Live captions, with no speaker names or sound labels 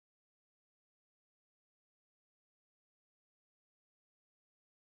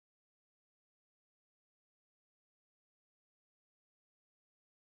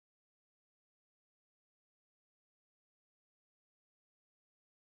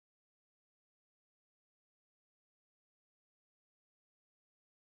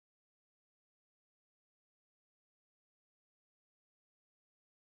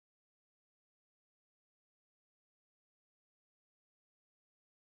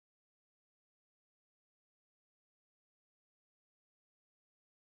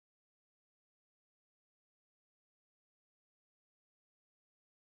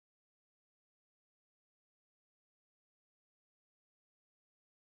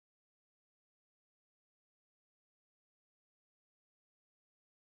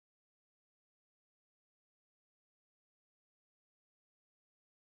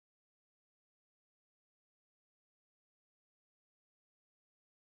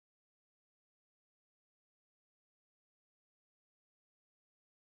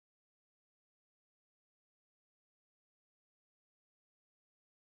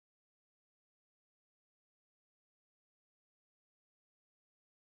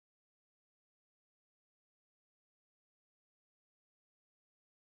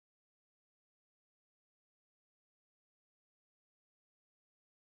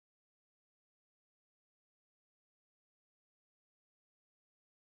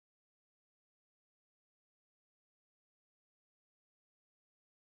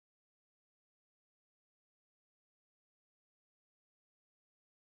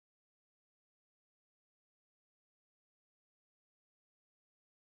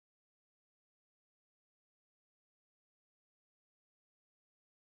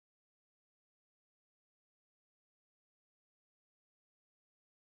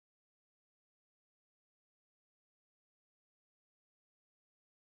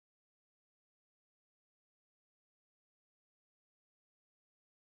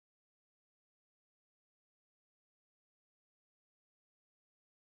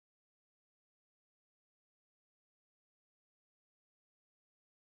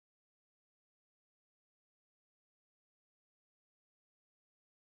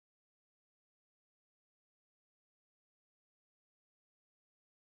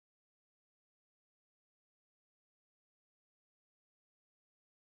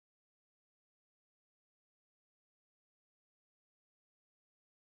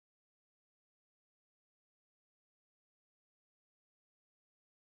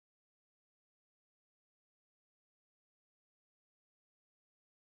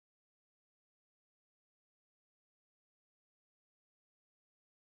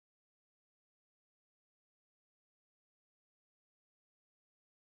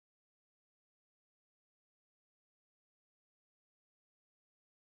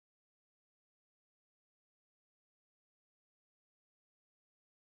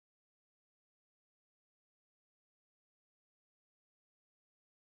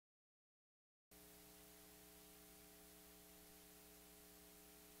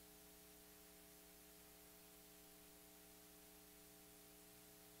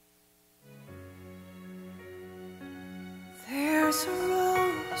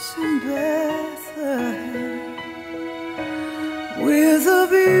with a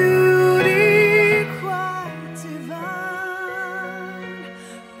beauty quite divine,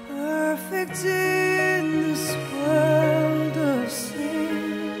 perfect in this world of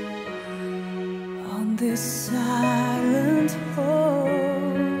sin, on this silent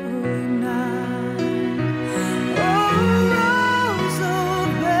holy night. Oh, Rose of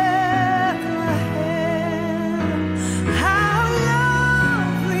Bethlehem, how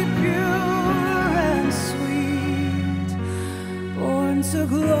lovely, pure and sweet, born to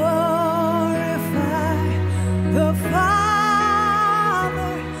glorify the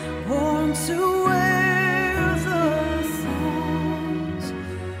Father, born to wear the thorns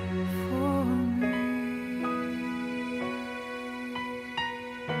for me.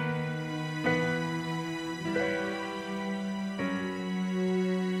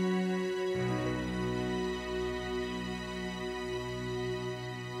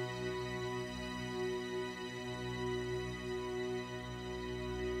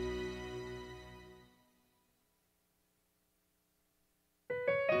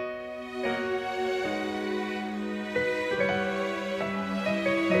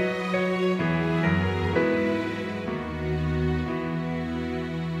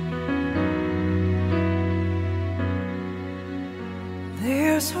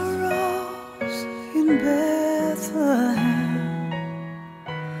 There's a rose in Bethlehem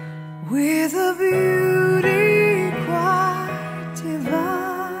with a beauty quite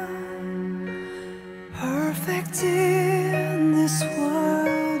divine, perfect in this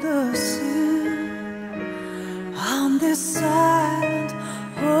world of sin, on this silent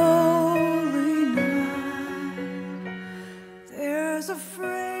holy night. There's a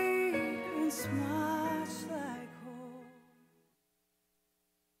fragrance much like hope.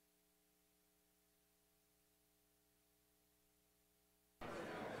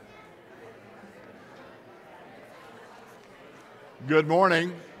 Good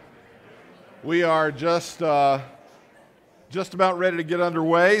morning. We are just about ready to get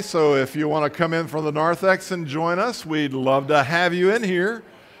underway, so if you want to come in from the narthex and join us, we'd love to have you in here.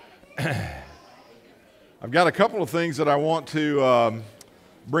 I've got a couple of things that I want to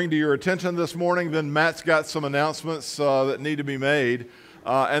bring to your attention this morning. Then Matt's got some announcements that need to be made.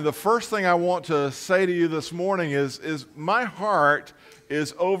 And the first thing I want to say to you this morning is my heart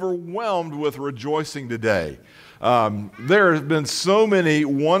is overwhelmed with rejoicing today. There have been so many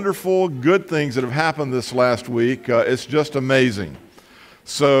wonderful, good things that have happened this last week. It's just amazing.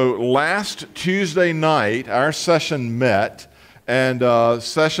 So last Tuesday night, our session met, and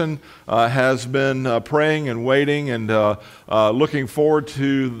session has been praying and waiting and looking forward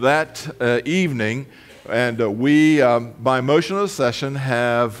to that evening. And we, by motion of the session,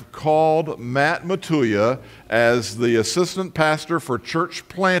 have called Matt Matuya as the assistant pastor for church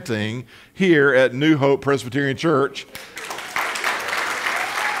planting here at New Hope Presbyterian Church.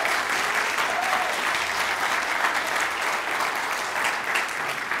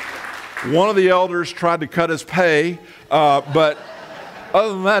 One of the elders tried to cut his pay, but other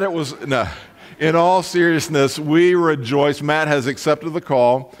than that, it was, no. In all seriousness, we rejoice. Matt has accepted the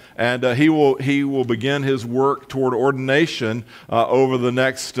call, and he will begin his work toward ordination over the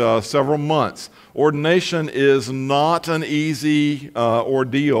next several months. Ordination is not an easy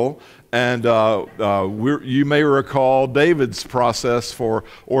ordeal, and you may recall David's process for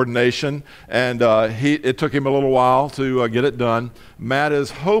ordination, and it took him a little while to get it done. Matt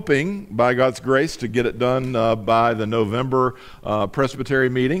is hoping, by God's grace, to get it done by the November Presbytery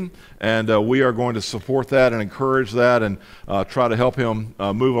meeting, and we are going to support that and encourage that and try to help him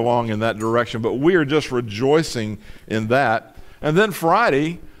move along in that direction. But we are just rejoicing in that. And then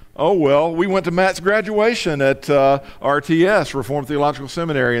Friday, oh, well, we went to Matt's graduation at RTS, Reformed Theological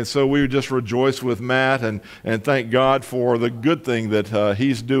Seminary, and so we just rejoice with Matt and thank God for the good thing that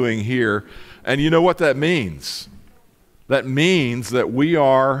he's doing here. And you know what that means? That means that we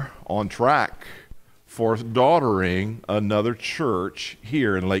are on track for daughtering another church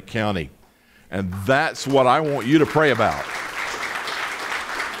here in Lake County. And that's what I want you to pray about.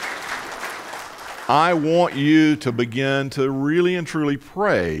 I want you to begin to really and truly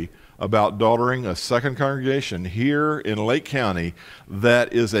pray about daughtering a second congregation here in Lake County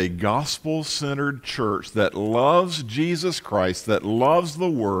that is a gospel-centered church that loves Jesus Christ, that loves the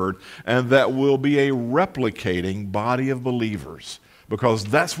Word, and that will be a replicating body of believers, because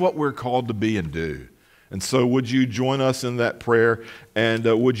that's what we're called to be and do. And so would you join us in that prayer, and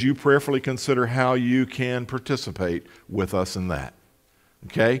would you prayerfully consider how you can participate with us in that?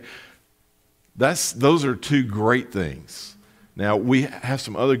 Okay? Those are two great things. Now, we have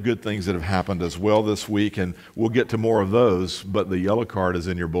some other good things that have happened as well this week, and we'll get to more of those, but the yellow card is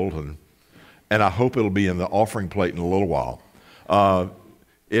in your bulletin, and I hope it'll be in the offering plate in a little while.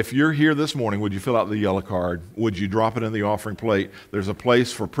 If you're here this morning, would you fill out the yellow card? Would you drop it in the offering plate? There's a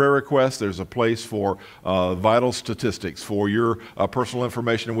place for prayer requests. There's a place for vital statistics, for your personal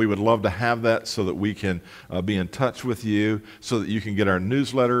information. And we would love to have that so that we can be in touch with you, so that you can get our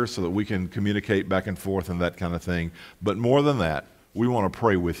newsletter, so that we can communicate back and forth and that kind of thing. But more than that, we want to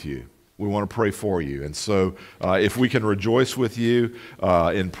pray with you. We want to pray for you. And so if we can rejoice with you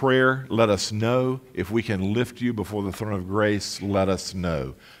in prayer, let us know. If we can lift you before the throne of grace, let us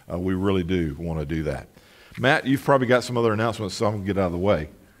know. We really do want to do that. Matt, you've probably got some other announcements, so I'm going to get out of the way.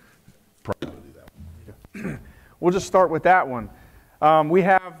 Probably do that one. We'll just start with that one. We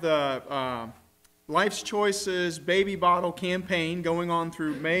have the Life's Choices Baby Bottle campaign going on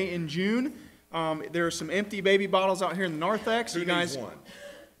through May and June. There are some empty baby bottles out here in the narthex. Who needs one?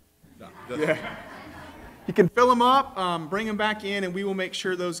 Yeah. You can fill them up, bring them back in, and we will make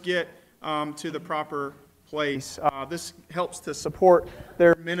sure those get to the proper place. This helps to support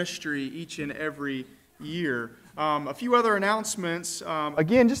their ministry each and every year. A few other announcements.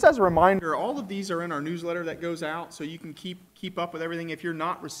 Again, just as a reminder, all of these are in our newsletter that goes out, so you can keep up with everything. If you're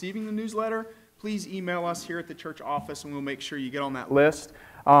not receiving the newsletter, please email us here at the church office, and we'll make sure you get on that list.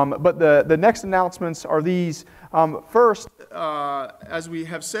 But the next announcements are these. First, as we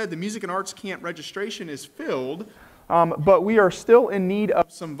have said, the Music and Arts Camp registration is filled, but we are still in need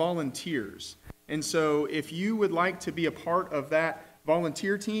of some volunteers. And so if you would like to be a part of that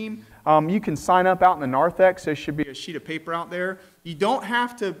volunteer team, you can sign up out in the narthex. There should be a sheet of paper out there. You don't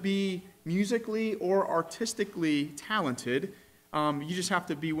have to be musically or artistically talented. You just have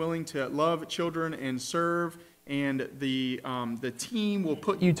to be willing to love children and serve, and the team will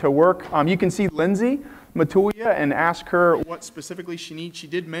put you to work. You can see Lindsay Matulia and ask her what specifically she needs. She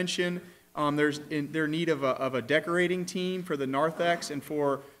did mention they're in need of a decorating team for the narthex and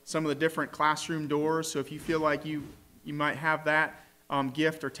for some of the different classroom doors. So if you feel like you might have that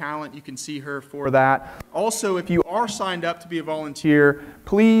gift or talent, you can see her for that. Also, if you are signed up to be a volunteer,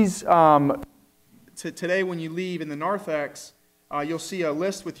 please, today when you leave in the narthex, you'll see a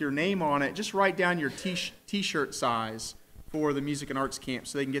list with your name on it. Just write down your t-shirt size for the Music and Arts Camp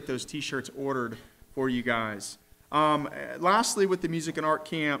so they can get those t-shirts ordered for you guys. Lastly, with the Music and Art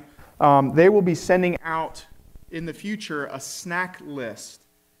Camp, they will be sending out in the future a snack list.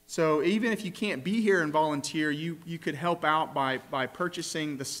 So even if you can't be here and volunteer, you could help out by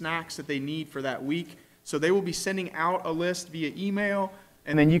purchasing the snacks that they need for that week. So they will be sending out a list via email,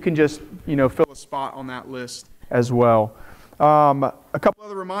 and then you can just fill a spot on that list as well. A couple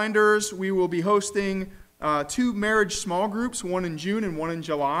other reminders: we will be hosting 2 marriage small groups, one in June and one in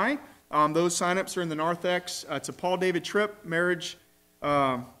July. Those signups are in the narthex. It's a Paul David Tripp marriage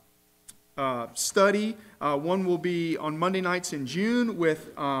study. One will be on Monday nights in June with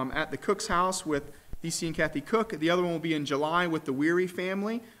at the Cook's house with DC and Kathy Cook. The other one will be in July with the Weary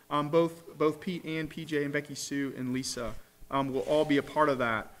family. Both Pete and PJ and Becky Sue and Lisa will all be a part of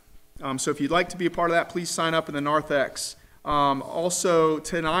that. So if you'd like to be a part of that, please sign up in the narthex. Also,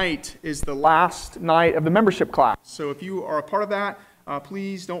 tonight is the last night of the membership class. So if you are a part of that,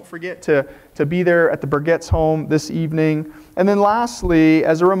 please don't forget to be there at the Burguet's home this evening. And then lastly,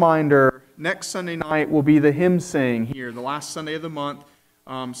 as a reminder, next Sunday night will be the hymn sing here, the last Sunday of the month,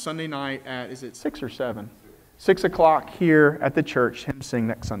 Sunday night at, is it 6 or 7? 6 o'clock here at the church, hymn sing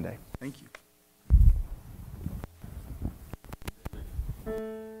next Sunday. Thank you.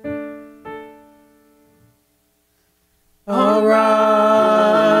 Arise,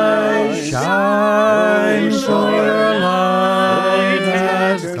 shine, for your light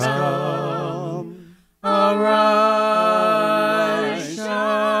has come. Arise,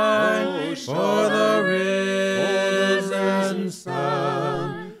 shine, for the risen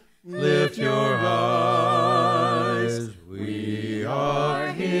sun. Lift your eyes, we are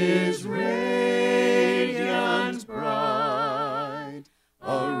His radiance bright.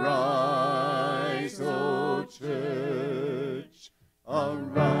 Arise, O church,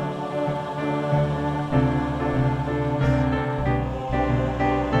 arise.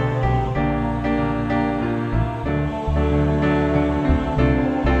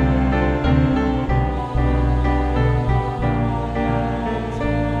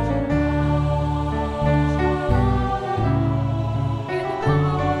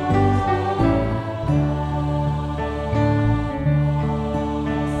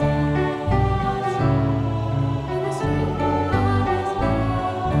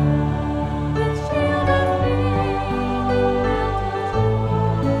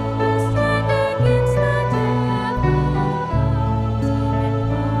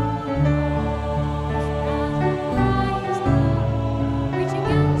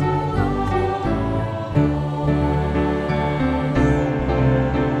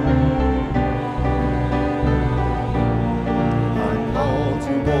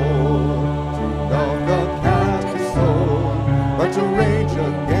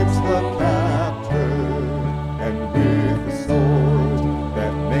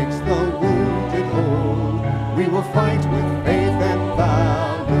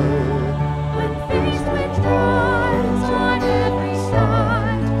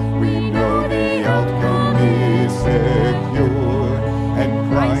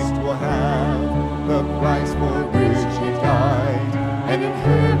 the price for which he died, and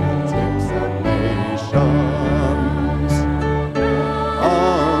inheritance of nations.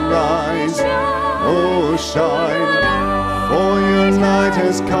 Arise, oh shine, for your light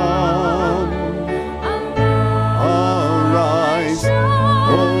has come. Arise,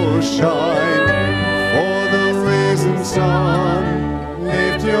 oh shine, for the risen sun.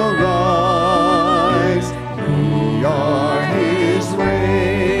 Lift your eyes, we are his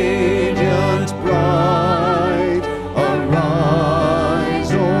radiant bride.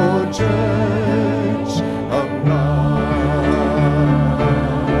 Arise, O church, arise.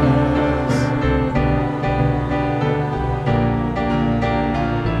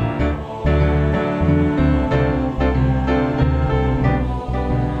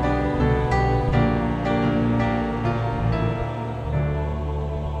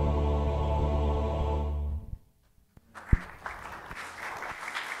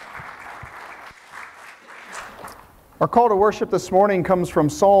 Our call to worship this morning comes from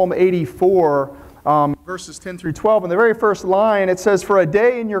Psalm 84, verses 10 through 12. In the very first line, it says, "For a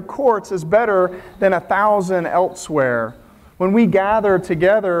day in your courts is better than 1,000 elsewhere." When we gather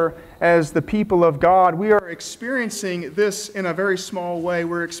together as the people of God, we are experiencing this in a very small way.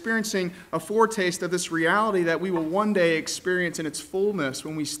 We're experiencing a foretaste of this reality that we will one day experience in its fullness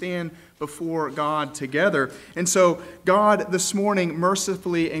when we stand before God together. And so God this morning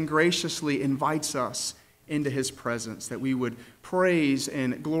mercifully and graciously invites us into His presence, that we would praise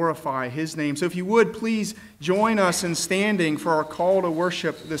and glorify His name. So if you would, please join us in standing for our call to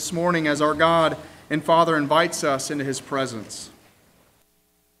worship this morning as our God and Father invites us into His presence.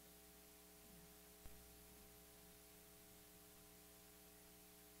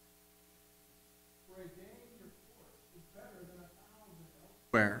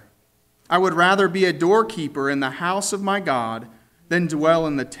 Where I would rather be a doorkeeper in the house of my God than dwell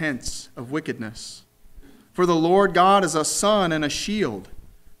in the tents of wickedness. For the Lord God is a sun and a shield.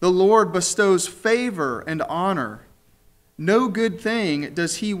 The Lord bestows favor and honor. No good thing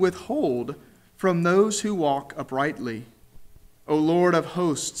does He withhold from those who walk uprightly. O Lord of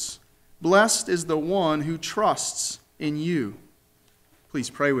hosts, blessed is the one who trusts in you. Please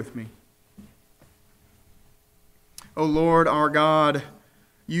pray with me. O Lord our God,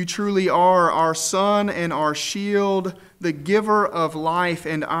 you truly are our sun and our shield, the giver of life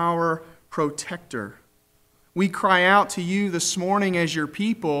and our protector. We cry out to you this morning as your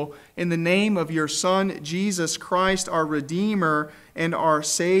people in the name of your Son, Jesus Christ, our Redeemer and our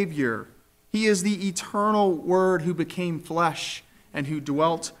Savior. He is the eternal Word who became flesh and who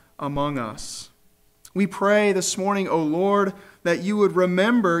dwelt among us. We pray this morning, O Lord, that you would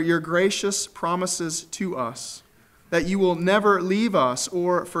remember your gracious promises to us, that you will never leave us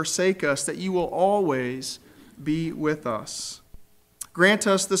or forsake us, that you will always be with us. Grant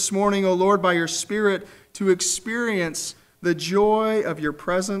us this morning, O Lord, by your Spirit, to experience the joy of your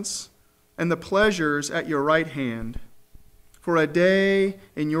presence and the pleasures at your right hand. For a day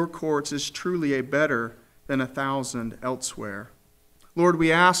in your courts is truly a better than 1,000 elsewhere. Lord,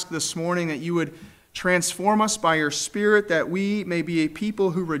 we ask this morning that you would transform us by your Spirit, that we may be a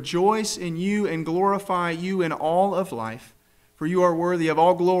people who rejoice in you and glorify you in all of life. For you are worthy of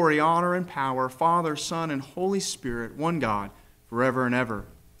all glory, honor, and power, Father, Son, and Holy Spirit, one God, forever and ever.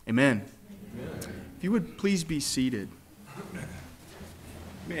 Amen. Amen. If you would please be seated. Let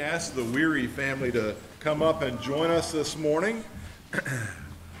me ask the Weary family to come up and join us this morning.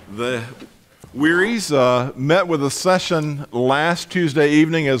 The Wearies met with a session last Tuesday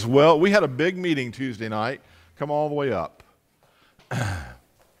evening as well. We had a big meeting Tuesday night. Come all the way up.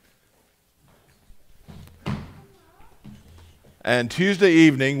 And Tuesday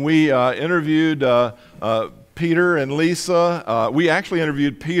evening we interviewed Peter and Lisa. We actually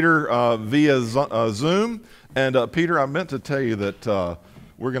interviewed Peter via Zoom. And Peter, I meant to tell you that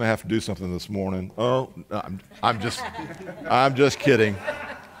we're going to have to do something this morning. Oh, I'm just kidding.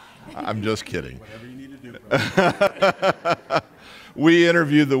 I'm just kidding. Whatever you need to do. We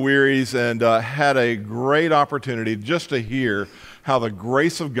interviewed the Wearies and had a great opportunity just to hear how the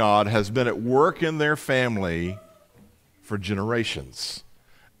grace of God has been at work in their family for generations.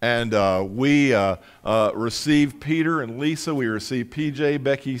 And we received Peter and Lisa. We received PJ,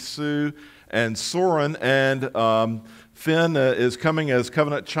 Becky, Sue, and Soren. And Finn is coming as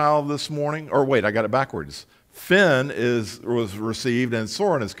covenant child this morning. Or wait, I got it backwards. Finn was received, and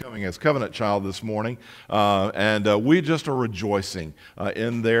Soren is coming as covenant child this morning. And we just are rejoicing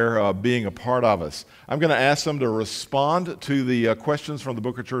in their being a part of us. I'm going to ask them to respond to the questions from the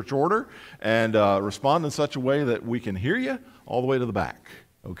Book of Church Order and respond in such a way that we can hear you all the way to the back.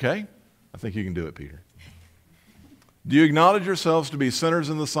 Okay? I think you can do it, Peter. Do you acknowledge yourselves to be sinners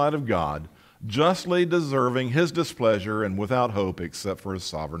in the sight of God justly deserving his displeasure and without hope except for his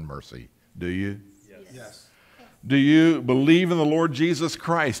sovereign mercy. Do you? Yes. Do you believe in the Lord Jesus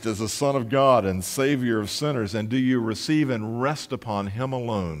Christ as the Son of God and Savior of sinners? And do you receive and rest upon him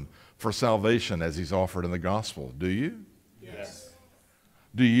alone for salvation as he's offered in the gospel? Do you? Yes.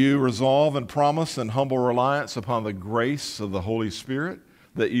 Do you resolve and promise in humble reliance upon the grace of the Holy Spirit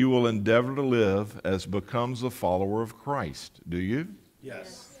that you will endeavor to live as becomes a follower of Christ? Do you?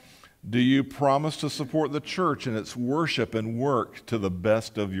 Yes. Do you promise to support the church in its worship and work to the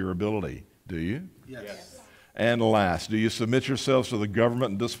best of your ability? Do you? Yes. And last, do you submit yourselves to the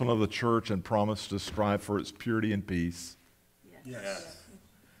government and discipline of the church and promise to strive for its purity and peace? Yes.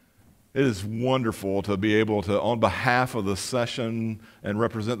 It is wonderful to be able to, on behalf of the session and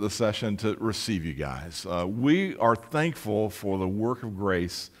represent the session, to receive you guys. We are thankful for the work of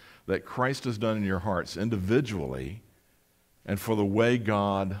grace that Christ has done in your hearts individually and for the way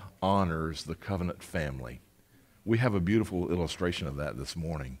God honors the covenant family. We have a beautiful illustration of that this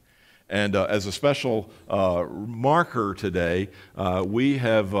morning. And as a special marker today, we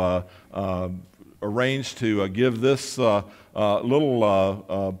have arranged to give this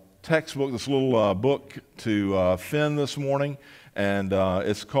little textbook, this little book to Finn this morning, and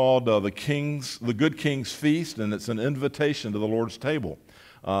it's called The Good King's Feast, and it's an invitation to the Lord's table.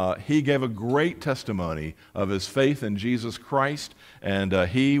 He gave a great testimony of his faith in Jesus Christ, and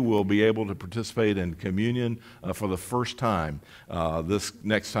he will be able to participate in communion for the first time this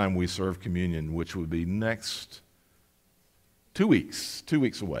next time we serve communion, which would be next 2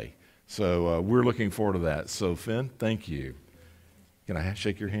 weeks away. So we're looking forward to that. So Finn, thank you. Can I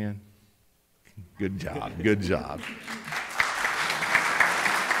shake your hand? Good job. Good job.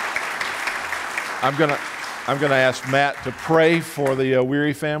 I'm gonna ask Matt to pray for the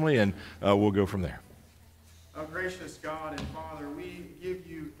Weary family, and we'll go from there. Oh, gracious God and Father, we give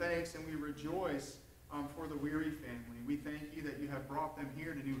you thanks and we rejoice for the Weary family. We thank you that you have brought them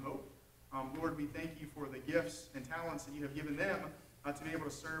here to New Hope. Lord, we thank you for the gifts and talents that you have given them to be able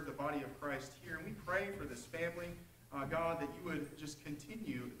to serve the body of Christ here. And we pray for this family, God, that you would just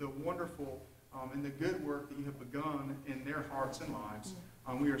continue the wonderful and the good work that you have begun in their hearts and lives.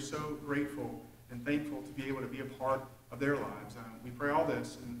 We are so grateful and thankful to be able to be a part of their lives. We pray all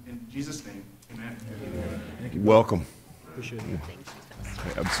this in Jesus' name. Amen. Thank you. Welcome. Appreciate it.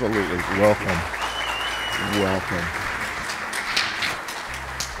 Absolutely. Welcome. Welcome.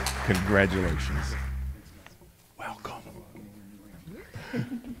 Congratulations. Welcome.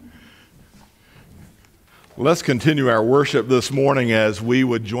 Let's continue our worship this morning as we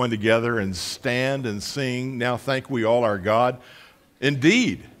would join together and stand and sing, "Now Thank We All Our God."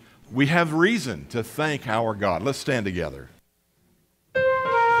 Indeed, we have reason to thank our God. Let's stand together.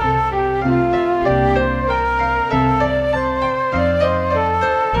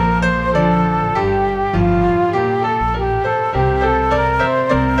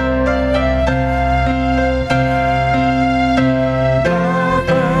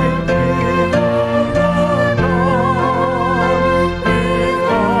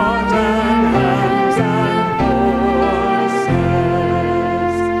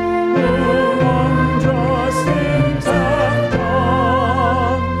 Wondrous in time.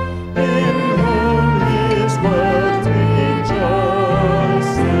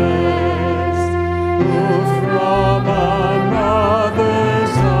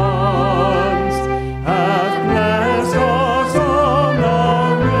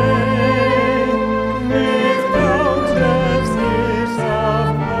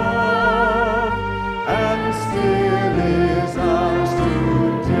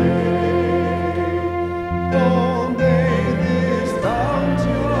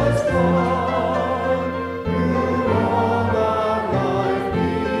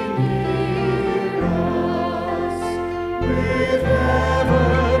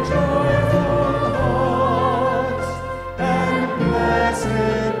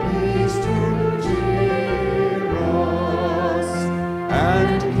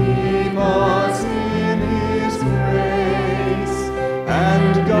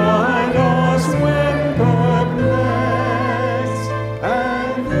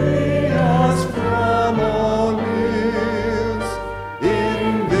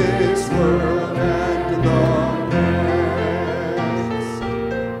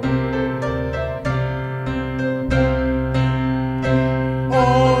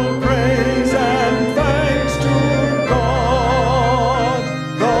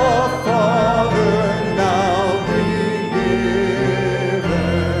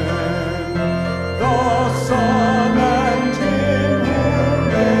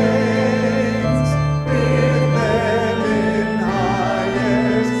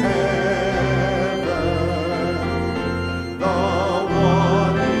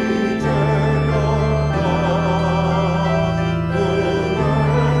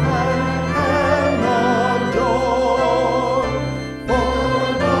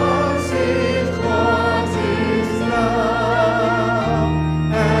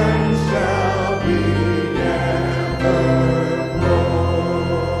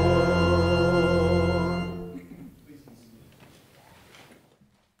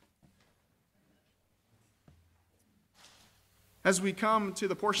 as we come to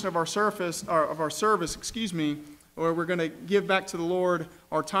the portion of our service, where we're going to give back to the Lord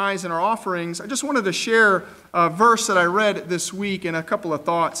our tithes and our offerings, I just wanted to share a verse that I read this week and a couple of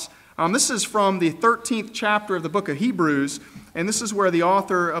thoughts. This is from the 13th chapter of the book of Hebrews, and this is where the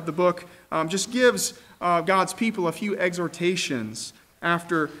author of the book just gives God's people a few exhortations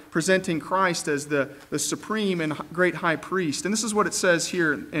after presenting Christ as the supreme and great high priest. And this is what it says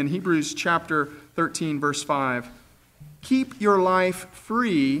here in Hebrews chapter 13, verse 5. Keep your life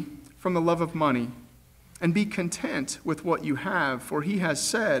free from the love of money, and be content with what you have, for he has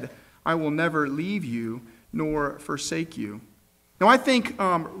said, I will never leave you nor forsake you. Now, I think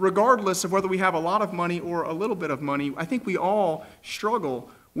regardless of whether we have a lot of money or a little bit of money, I think we all struggle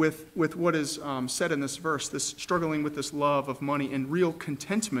with what is said in this verse, this struggling with this love of money and real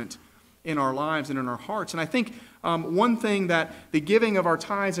contentment in our lives and in our hearts. And I think one thing that the giving of our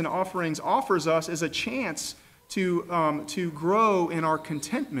tithes and offerings offers us is a chance to grow in our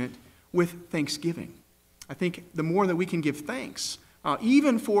contentment with thanksgiving. I think the more that we can give thanks,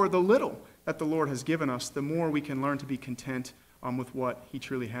 even for the little that the Lord has given us, the more we can learn to be content with what he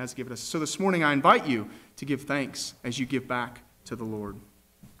truly has given us. So this morning I invite you to give thanks as you give back to the Lord.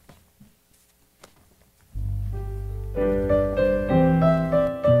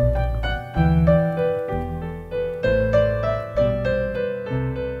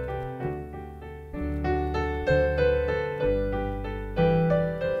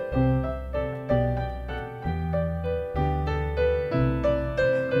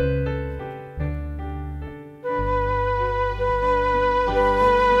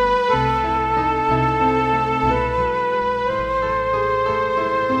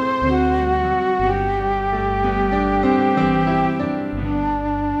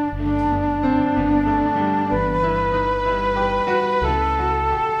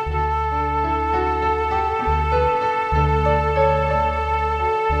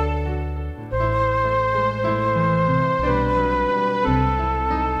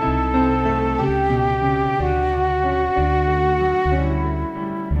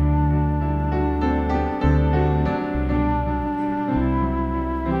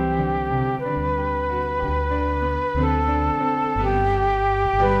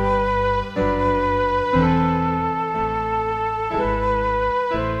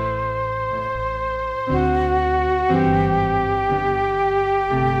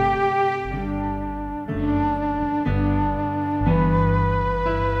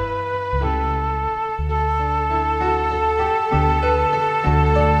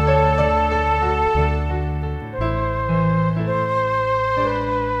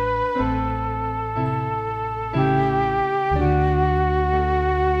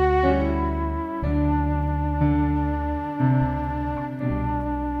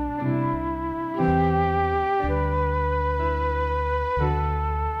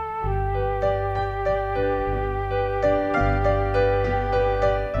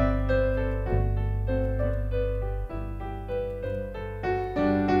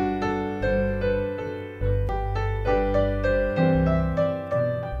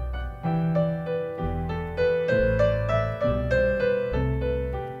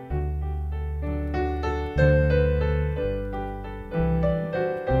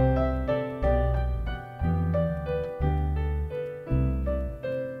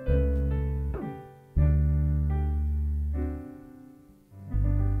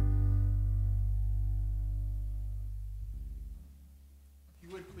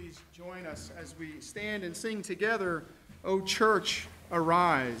 Join us as we stand and sing together, O Church,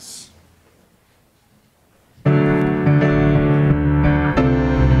 Arise.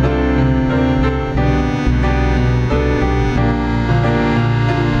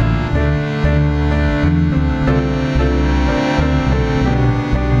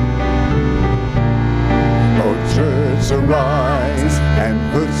 Arise and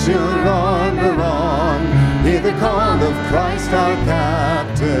put your armor on. Hear the call of Christ our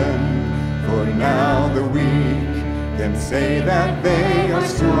captain. For now the weak can say that they are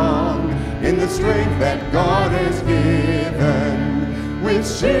strong in the strength that God has given. With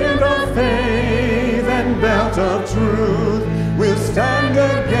shield of faith and belt of truth, we'll stand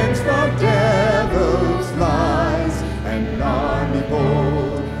against the devil's lies. An army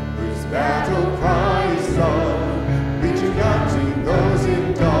bold whose battle cry is love, reaching out to those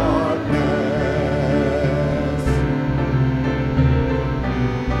in darkness.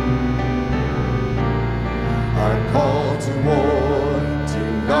 Our call to war, to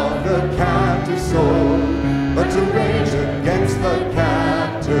love the captive soul, but to rage against the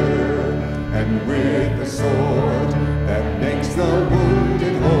captor, and with the sword that makes the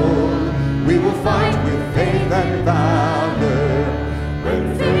wounded whole, we will fight with faith and valor.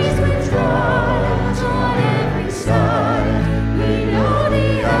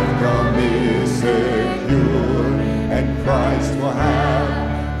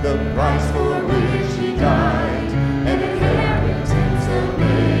 the price for which he died, and inheritance of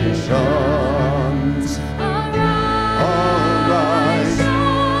nations. Arise,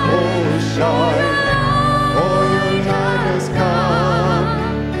 oh shine, for your light has come.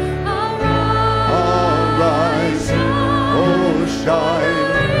 Arise, oh shine,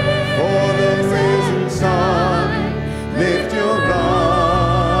 for the risen sun. Lift your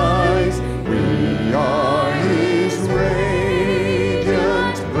eyes, we are his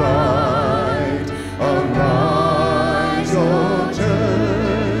radiant bride. Arise, oh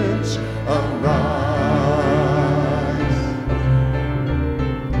church, arise.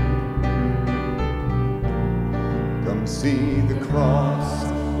 Come see the cross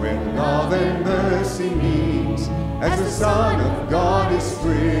where love and mercy meet, as the Son of God is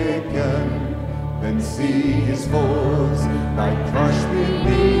stricken. Then see his foes lie crushed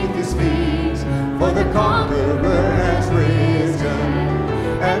beneath his feet, for the conqueror has risen.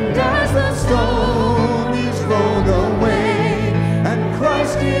 And as the stone is rolled away, and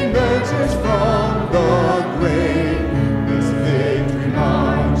Christ emerges from the grave, this victory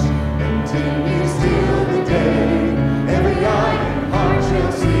march continues till the day every eye and heart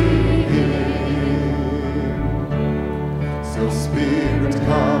shall see him. So Spirit,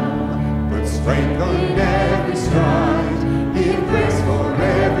 come, put strength on every stride, give grace for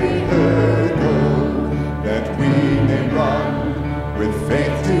every hurdle, that we may run with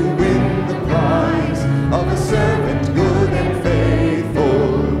faith to win the prize of a servant good and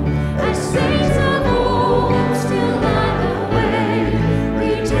faithful. As saints of old still light the way,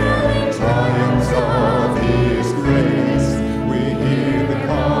 retelling triumphs of his grace. We hear the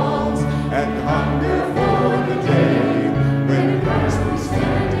calls and hunger for the day when Christ will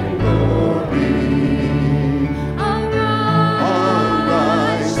stand in glory.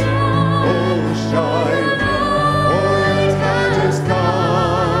 Arise, oh shine, for your light has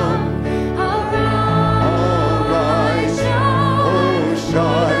come. Arise, oh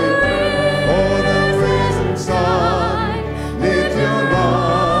shine, for the risen sun. Lift your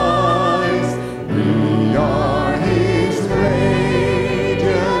eyes, we are his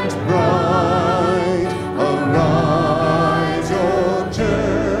radiant bride. Arise, oh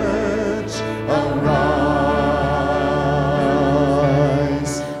church, arise.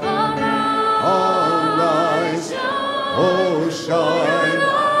 Arise, oh shine,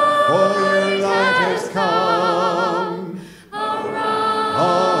 for your light has come.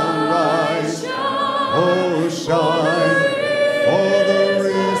 Arise, oh shine, for the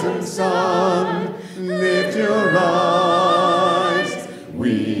risen sun. Lift your eyes,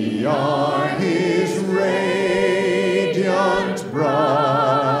 we are his radiant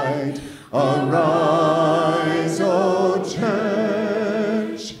bride. Arise, oh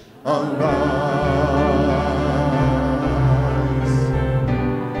church, arise.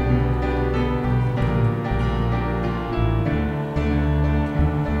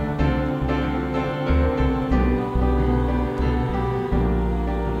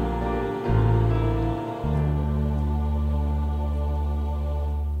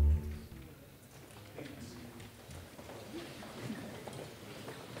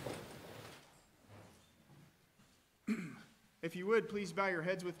 If you would, please bow your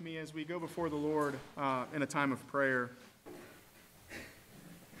heads with me as we go before the Lord in a time of prayer.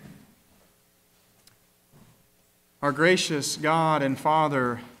 Our gracious God and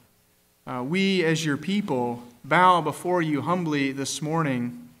Father, we as your people bow before you humbly this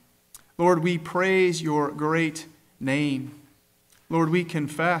morning. Lord, we praise your great name. Lord, we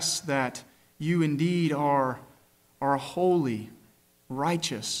confess that you indeed are a holy,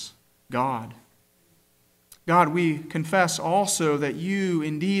 righteous God. God, we confess also that you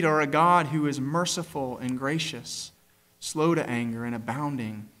indeed are a God who is merciful and gracious, slow to anger and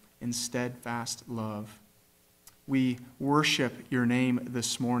abounding in steadfast love. We worship your name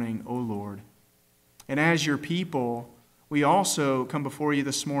this morning, O Lord. And as your people, we also come before you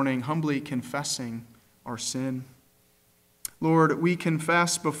this morning humbly confessing our sin. Lord, we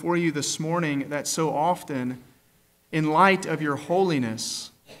confess before you this morning that so often, in light of your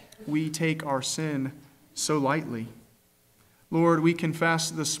holiness, we take our sin so lightly. Lord, we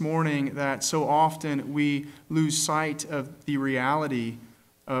confess this morning that so often we lose sight of the reality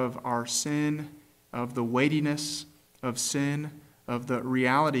of our sin, of the weightiness of sin, of the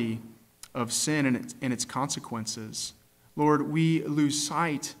reality of sin and its consequences. Lord, we lose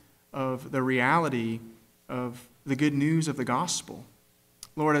sight of the reality of the good news of the gospel.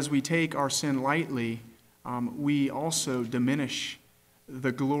 Lord, as we take our sin lightly, we also diminish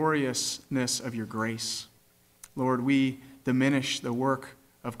the gloriousness of your grace. Lord, we diminish the work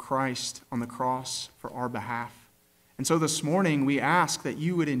of Christ on the cross for our behalf. And so this morning we ask that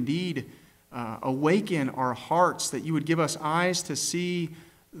you would indeed awaken our hearts, that you would give us eyes to see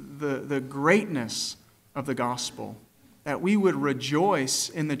the greatness of the gospel, that we would rejoice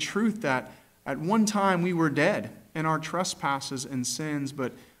in the truth that at one time we were dead in our trespasses and sins,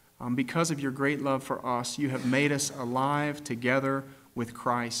 but because of your great love for us, you have made us alive together with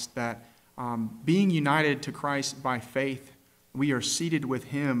Christ, that being united to Christ by faith, we are seated with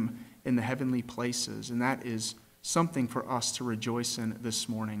him in the heavenly places, and that is something for us to rejoice in this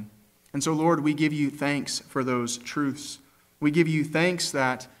morning. And so, Lord, we give you thanks for those truths. We give you thanks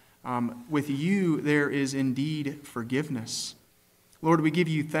that with you there is indeed forgiveness. Lord, we give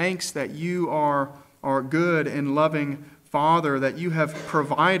you thanks that you are our good and loving Father, that you have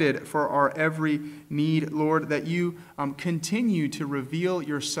provided for our every need, Lord, that you continue to reveal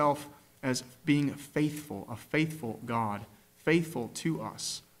yourself as being faithful, a faithful God, faithful to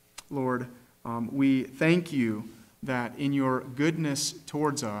us. Lord, we thank you that in your goodness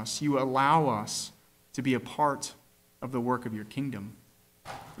towards us, you allow us to be a part of the work of your kingdom.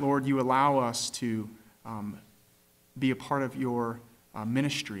 Lord, you allow us to be a part of your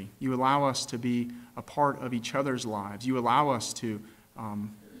ministry. You allow us to be a part of each other's lives. You allow us to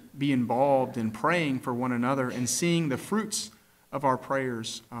be involved in praying for one another and seeing the fruits of our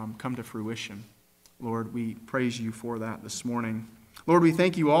prayers come to fruition. Lord, we praise you for that this morning. Lord, we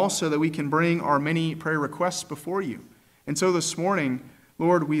thank you also that we can bring our many prayer requests before you. And so this morning,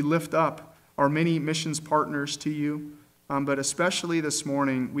 Lord, we lift up our many missions partners to you, but especially this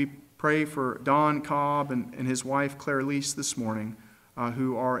morning, we pray for Don Cobb and his wife, Claire Lise, this morning,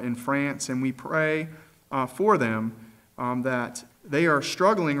 who are in France, and we pray for them that they are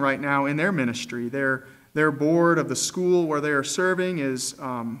struggling right now in their ministry. Their board of the school where they are serving is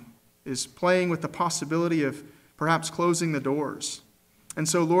playing with the possibility of perhaps closing the doors. And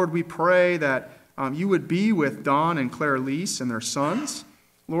so, Lord, we pray that you would be with Don and Claire Lise and their sons.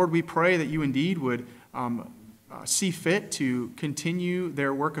 Lord, we pray that you indeed would see fit to continue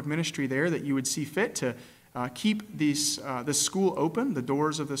their work of ministry there, that you would see fit to keep this school open, the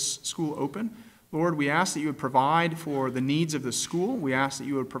doors of this school open. Lord, we ask that you would provide for the needs of the school. We ask that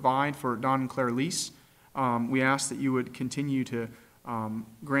you would provide for Don and Claire Lise. We ask that you would continue to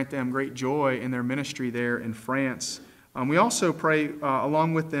grant them great joy in their ministry there in France. We also pray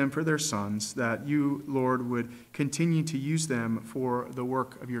along with them for their sons, that you, Lord, would continue to use them for the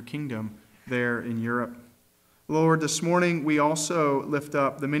work of your kingdom there in Europe. Lord, this morning we also lift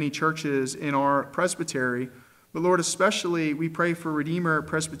up the many churches in our presbytery, but Lord, especially we pray for Redeemer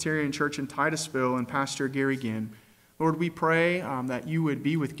Presbyterian Church in Titusville and Pastor Gary Ginn. Lord, we pray that you would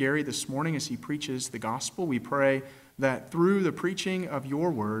be with Gary this morning as he preaches the gospel. We pray that through the preaching of your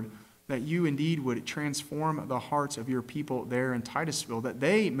word, that you indeed would transform the hearts of your people there in Titusville, that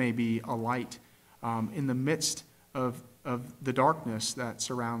they may be a light in the midst of the darkness that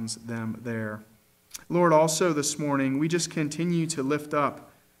surrounds them there. Lord, also this morning, we just continue to lift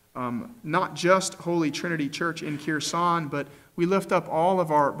up not just Holy Trinity Church in Kherson, but we lift up all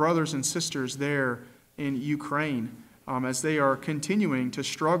of our brothers and sisters there in Ukraine as they are continuing to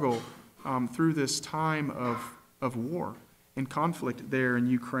struggle through this time of war and conflict there in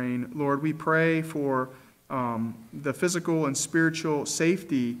Ukraine. Lord, we pray for the physical and spiritual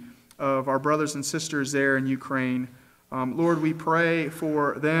safety of our brothers and sisters there in Ukraine. Lord, we pray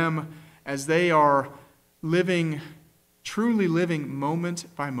for them as they are truly living moment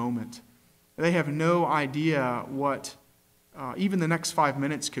by moment. They have no idea what even the next 5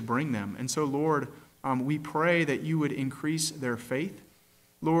 minutes could bring them. And so, Lord, we pray that you would increase their faith.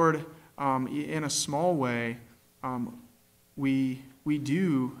 Lord, in a small way, we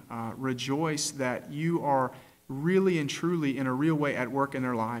do rejoice that you are really and truly in a real way at work in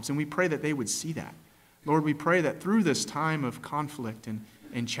their lives. And we pray that they would see that. Lord, we pray that through this time of conflict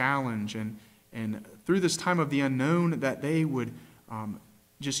and challenge and through this time of the unknown, that they would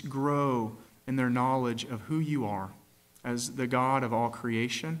just grow in their knowledge of who you are as the God of all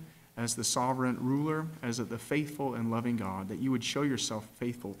creation, as the sovereign ruler, as the faithful and loving God, that you would show yourself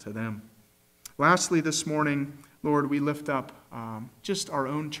faithful to them. Lastly, this morning, Lord, we lift up just our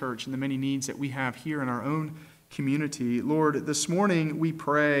own church and the many needs that we have here in our own community. Lord, this morning we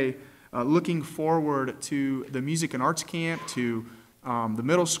pray, looking forward to the music and arts camp, to the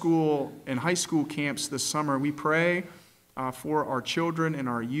middle school and high school camps this summer. We pray for our children and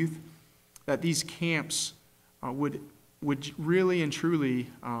our youth that these camps would really and truly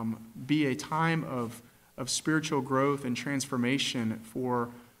be a time of spiritual growth and transformation for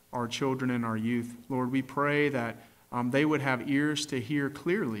our children and our youth. Lord, we pray that they would have ears to hear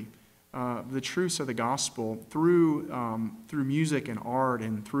clearly the truths of the gospel through music and art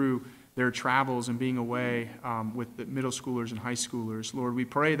and through their travels and being away with the middle schoolers and high schoolers. Lord, we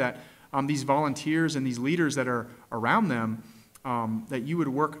pray that these volunteers and these leaders that are around them, that you would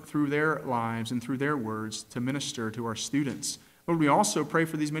work through their lives and through their words to minister to our students. Lord, we also pray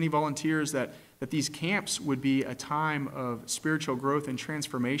for these many volunteers that these camps would be a time of spiritual growth and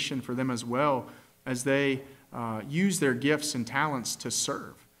transformation for them as well as they use their gifts and talents to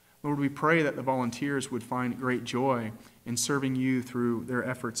serve. Lord, we pray that the volunteers would find great joy in serving you through their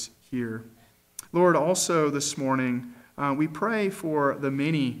efforts here. Lord, also this morning, we pray for the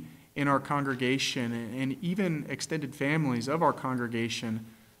many in our congregation and even extended families of our congregation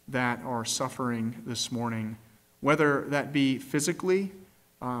that are suffering this morning, whether that be physically,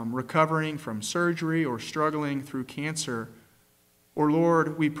 recovering from surgery or struggling through cancer. Or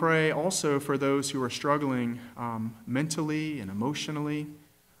Lord, we pray also for those who are struggling mentally and emotionally.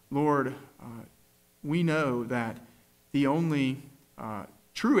 Lord, we know that the only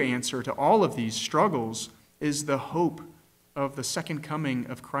true answer to all of these struggles is the hope of the second coming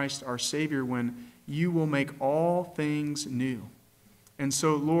of Christ our Savior, when you will make all things new. And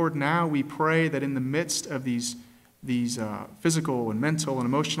so, Lord, now we pray that in the midst of these physical and mental and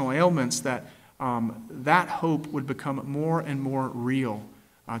emotional ailments, that that hope would become more and more real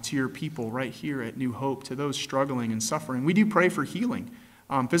to your people right here at New Hope, to those struggling and suffering. We do pray for healing,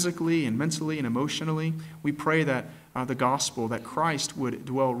 physically and mentally and emotionally. We pray that the gospel, that Christ would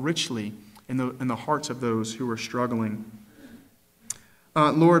dwell richly in the hearts of those who are struggling.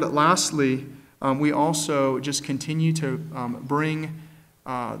 Lord, lastly, we also just continue to bring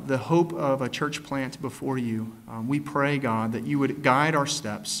the hope of a church plant before you. We pray, God, that you would guide our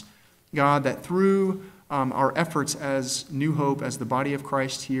steps. God, that through our efforts as New Hope, as the body of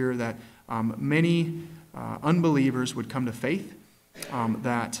Christ here, that many unbelievers would come to faith,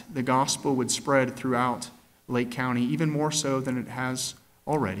 that the gospel would spread throughout Lake County, even more so than it has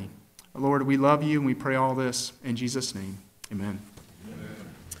already. Lord, we love you, and we pray all this in Jesus' name. Amen.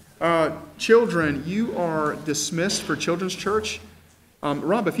 Children, you are dismissed for Children's Church.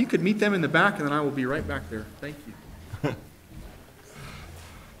 Rob, if you could meet them in the back, and then I will be right back there. Thank you.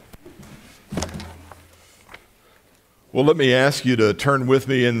 Well, let me ask you to turn with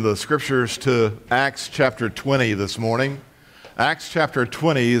me in the scriptures to Acts chapter 20 this morning. Acts chapter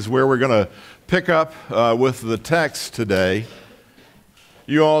 20 is where we're going to pick up with the text today.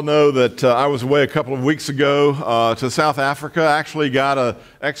 You all know that I was away a couple of weeks ago to South Africa. Actually got an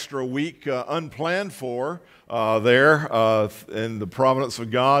extra week unplanned for there in the providence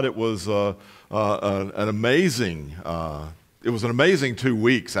of God. It was an amazing 2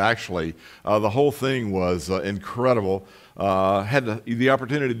 weeks, actually. The whole thing was incredible. Had the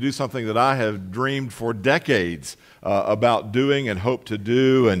opportunity to do something that I have dreamed for decades about doing and hope to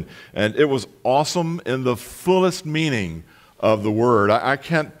do, and it was awesome in the fullest meaning of the word. I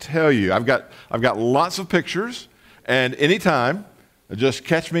can't tell you. I've got lots of pictures, and anytime, just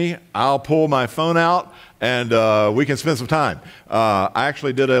catch me. I'll pull my phone out, and we can spend some time. I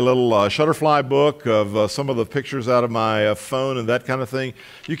actually did a little Shutterfly book of some of the pictures out of my phone and that kind of thing.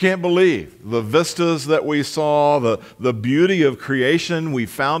 You can't believe the vistas that we saw, the beauty of creation we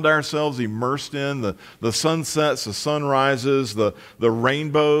found ourselves immersed in, the sunsets, the sunrises, the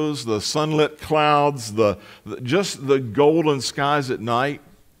rainbows, the sunlit clouds, just the golden skies at night.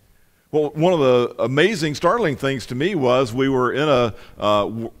 Well, one of the amazing, startling things to me was we were in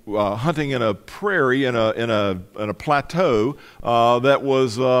hunting in a prairie, in a plateau that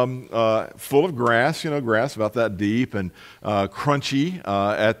was full of grass, grass about that deep and crunchy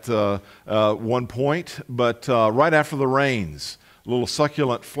at one point. But right after the rains, little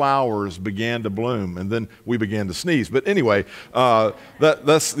succulent flowers began to bloom, and then we began to sneeze. But anyway,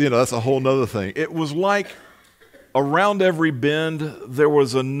 that's a whole nother thing. It was like, around every bend, there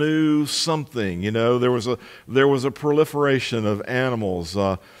was a new something. There was a proliferation of animals.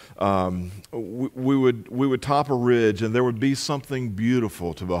 We would top a ridge, and there would be something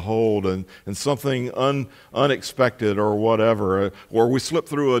beautiful to behold, and something unexpected or whatever. Or we slip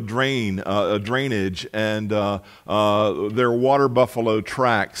through a drainage, and there are water buffalo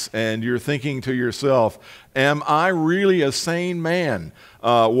tracks, and you're thinking to yourself, am I really a sane man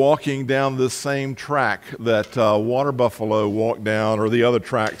walking down this same track that water buffalo walked down, or the other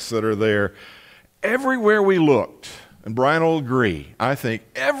tracks that are there? Everywhere we looked, and Brian will agree, I think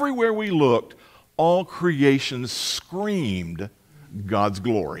everywhere we looked, all creation screamed God's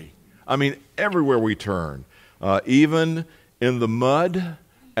glory. I mean, everywhere we turned, even in the mud,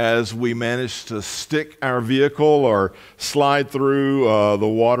 as we managed to stick our vehicle or slide through the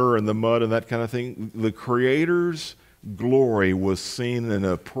water and the mud and that kind of thing, the Creator's glory was seen in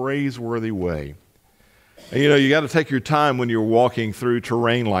a praiseworthy way. And, you got to take your time when you're walking through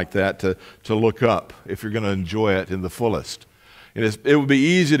terrain like that to look up if you're going to enjoy it in the fullest. It would be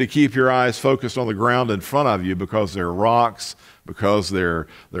easy to keep your eyes focused on the ground in front of you because there are rocks, because there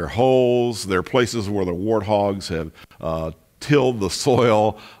are holes, there are places where the warthogs have tilled the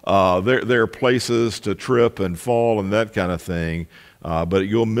soil. There are places to trip and fall and that kind of thing. But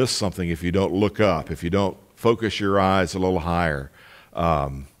you'll miss something if you don't look up, if you don't focus your eyes a little higher.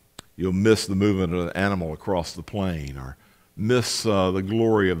 You'll miss the movement of an animal across the plain, or miss the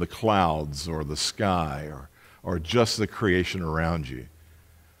glory of the clouds or the sky, or just the creation around you.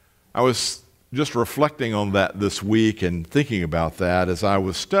 I was just reflecting on that this week and thinking about that as I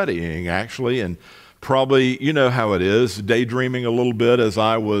was studying, actually, and probably, you know how it is, daydreaming a little bit as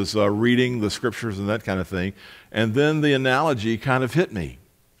I was reading the scriptures and that kind of thing, and then the analogy kind of hit me.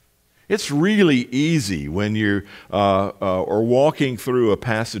 It's really easy when you're or walking through a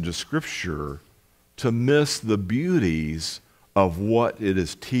passage of Scripture to miss the beauties of what it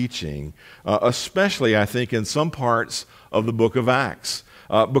is teaching, especially, I think, in some parts of the book of Acts.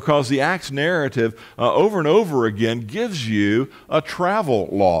 Because the Acts narrative over and over again gives you a travel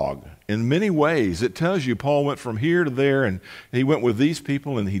log. In many ways, it tells you Paul went from here to there, and he went with these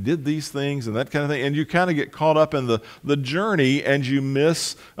people, and he did these things, and that kind of thing. And you kind of get caught up in the journey, and you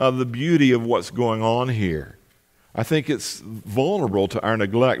miss the beauty of what's going on here. I think it's vulnerable to our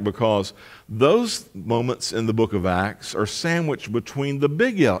neglect because those moments in the book of Acts are sandwiched between the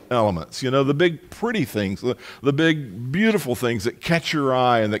big elements, the big pretty things, the big beautiful things that catch your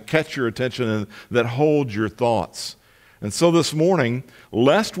eye and that catch your attention and that hold your thoughts. And so this morning,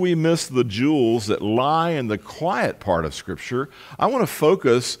 lest we miss the jewels that lie in the quiet part of Scripture, I want to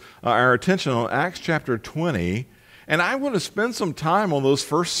focus our attention on Acts chapter 20, and I want to spend some time on those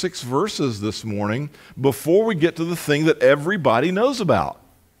first 6 verses this morning before we get to the thing that everybody knows about.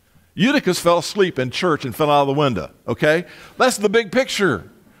 Eutychus fell asleep in church and fell out of the window, okay? That's the big picture.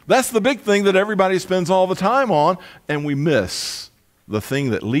 That's the big thing that everybody spends all the time on, and we miss the thing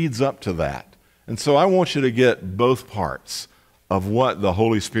that leads up to that. And so I want you to get both parts of what the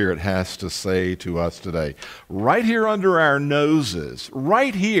Holy Spirit has to say to us today. Right here under our noses,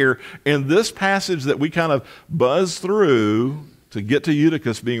 right here in this passage that we kind of buzz through to get to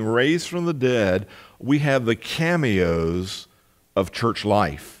Eutychus being raised from the dead, we have the cameos of church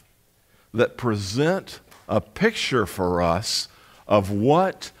life that present a picture for us of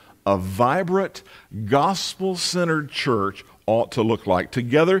what a vibrant, gospel-centered church ought to look like.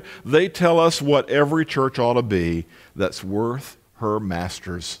 Together, they tell us what every church ought to be that's worth her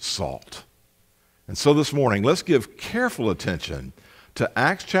master's salt. And so this morning, let's give careful attention to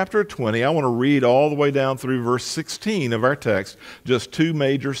Acts chapter 20. I want to read all the way down through verse 16 of our text, just 2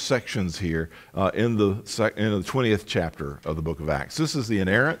 major sections here in the 20th chapter of the book of Acts. This is the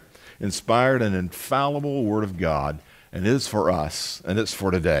inerrant, inspired, and infallible Word of God, and it is for us, and it's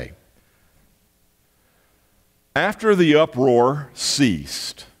for today. After the uproar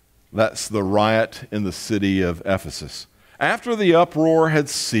ceased, that's the riot in the city of Ephesus. After the uproar had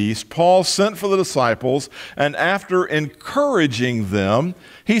ceased, Paul sent for the disciples, and after encouraging them,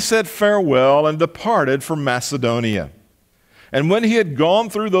 he said farewell and departed for Macedonia. And when he had gone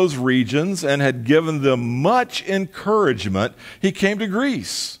through those regions and had given them much encouragement, he came to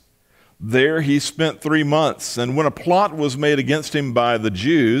Greece. There he spent 3 months, and when a plot was made against him by the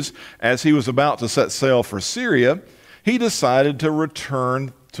Jews, as he was about to set sail for Syria, he decided to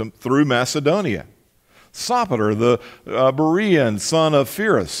return through Macedonia. Sopater, the Berean son of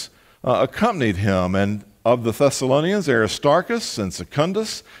Pyrrhus, accompanied him, and of the Thessalonians, Aristarchus and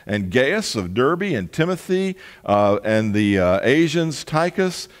Secundus, and Gaius of Derbe, and Timothy, and the Asians,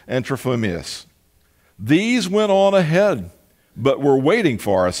 Tychus and Trophimus. These went on ahead, but were waiting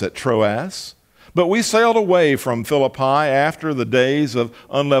for us at Troas. But we sailed away from Philippi after the days of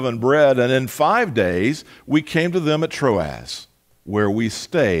unleavened bread, and in 5 days we came to them at Troas, where we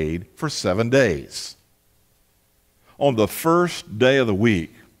stayed for 7 days. On the first day of the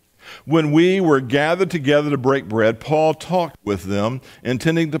week, when we were gathered together to break bread, Paul talked with them,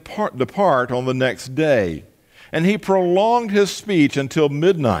 intending to depart on the next day. And he prolonged his speech until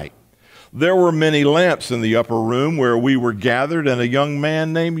midnight. There were many lamps in the upper room where we were gathered, and a young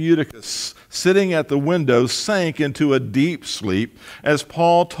man named Eutychus, sitting at the window, sank into a deep sleep as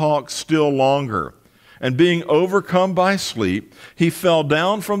Paul talked still longer. And being overcome by sleep, he fell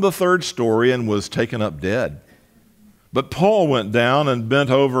down from the 3rd story and was taken up dead. But Paul went down and bent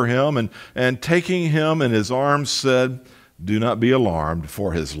over him, and taking him in his arms said, "Do not be alarmed,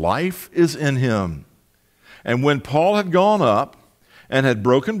 for his life is in him." And when Paul had gone up and had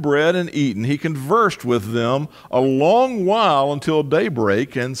broken bread and eaten, he conversed with them a long while until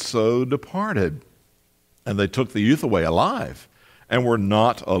daybreak, and so departed. And they took the youth away alive and were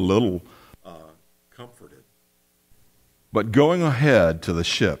not a little comforted. But going ahead to the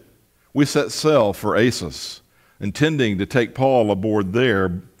ship, we set sail for Assos, intending to take Paul aboard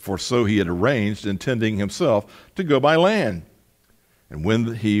there, for so he had arranged, intending himself to go by land. And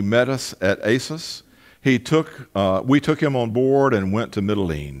when he met us at Assos, we took him on board and went to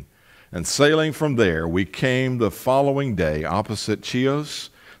Mytilene. And sailing from there, we came the following day opposite Chios.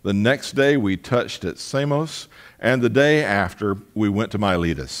 The next day we touched at Samos, and the day after we went to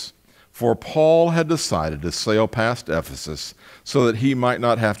Miletus. For Paul had decided to sail past Ephesus so that he might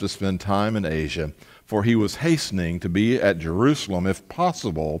not have to spend time in Asia, for he was hastening to be at Jerusalem, if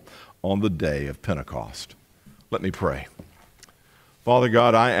possible, on the day of Pentecost. Let me pray. Father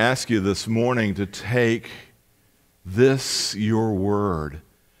God, I ask you this morning to take this, your word,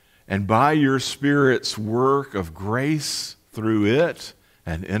 and by your Spirit's work of grace through it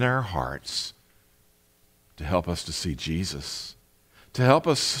and in our hearts, to help us to see Jesus, to help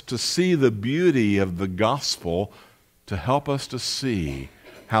us to see the beauty of the gospel, to help us to see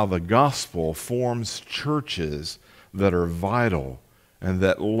how the gospel forms churches that are vital and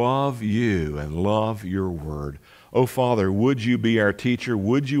that love you and love your word. Oh, Father, would you be our teacher?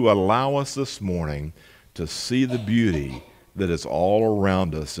 Would you allow us this morning to see the beauty that is all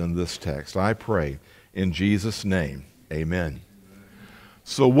around us in this text? I pray in Jesus' name, amen.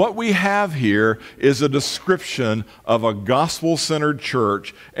 So what we have here is a description of a gospel-centered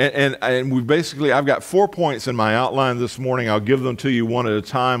church, and I've got 4 points in my outline this morning. I'll give them to you one at a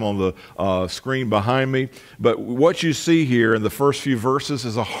time on the screen behind me. But what you see here in the first few verses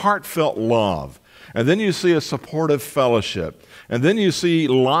is a heartfelt love. And then you see a supportive fellowship. And then you see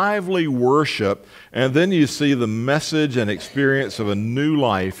lively worship. And then you see the message and experience of a new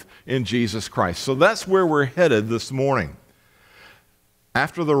life in Jesus Christ. So that's where we're headed this morning.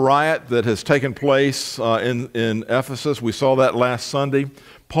 After the riot that has taken place in Ephesus, we saw that last Sunday,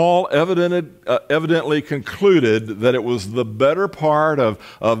 Paul evidently concluded that it was the better part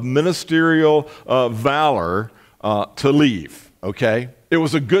of ministerial valor to leave, okay? It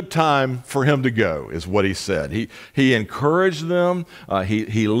was a good time for him to go, is what he said. He encouraged them.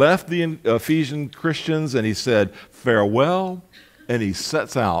 He left the Ephesian Christians and he said, farewell, and he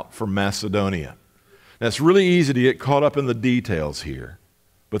sets out for Macedonia. Now, it's really easy to get caught up in the details here,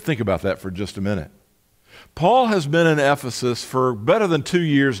 but think about that for just a minute. Paul has been in Ephesus for better than 2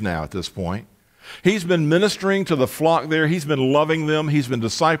 years now at this point. He's been ministering to the flock there. He's been loving them. He's been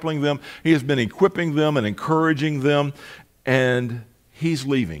discipling them. He has been equipping them and encouraging them, and he's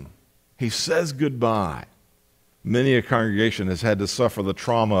leaving. He says goodbye. Many a congregation has had to suffer the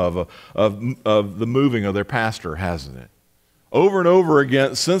trauma of the moving of their pastor, hasn't it? Over and over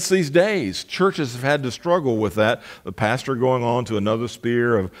again, since these days, churches have had to struggle with that. The pastor going on to another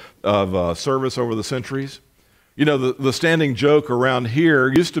sphere of service over the centuries. You know, the standing joke around here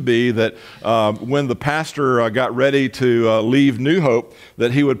used to be that when the pastor got ready to leave New Hope,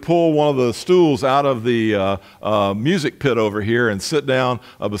 that he would pull one of the stools out of the music pit over here and sit down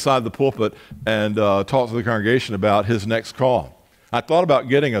beside the pulpit and talk to the congregation about his next call. I thought about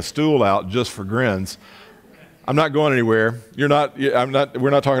getting a stool out just for grins. I'm not going anywhere. We're not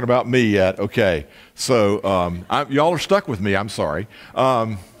talking about me yet. Okay. So y'all are stuck with me. I'm sorry.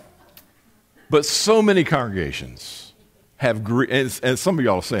 But so many congregations have, and some of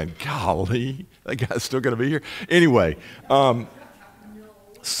y'all are saying, golly, that guy's still going to be here. Anyway,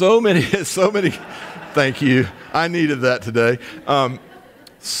 so many, thank you. I needed that today.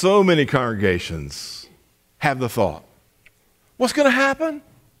 So many congregations have the thought, what's going to happen?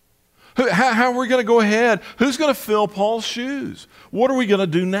 How are we going to go ahead? Who's going to fill Paul's shoes? What are we going to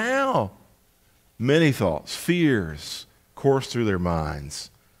do now? Many thoughts, fears course through their minds.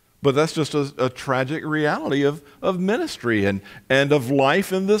 But that's just a tragic reality of ministry and of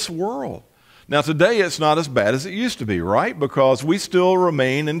life in this world. Now today it's not as bad as it used to be, right? Because we still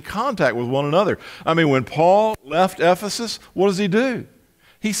remain in contact with one another. I mean, when Paul left Ephesus, what does he do?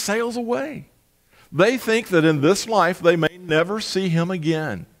 He sails away. They think that in this life they may never see him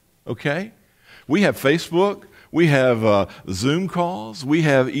again. Okay? We have Facebook, we have Zoom calls, we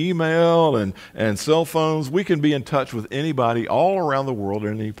have email and cell phones. We can be in touch with anybody all around the world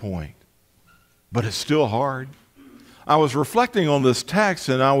at any point. But it's still hard. I was reflecting on this text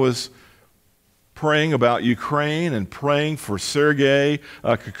and I was praying about Ukraine and praying for Sergei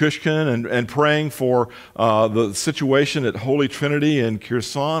Kukushkin and praying for the situation at Holy Trinity in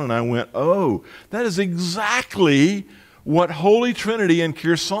Kherson. And I went, oh, that is exactly what Holy Trinity in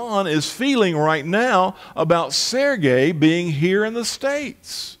Kherson is feeling right now about Sergei being here in the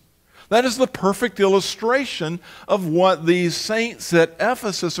States. That is the perfect illustration of what these saints at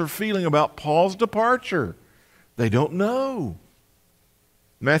Ephesus are feeling about Paul's departure. They don't know.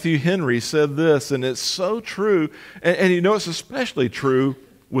 Matthew Henry said this, and it's so true, and you know it's especially true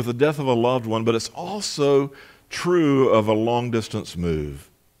with the death of a loved one, but it's also true of a long-distance move.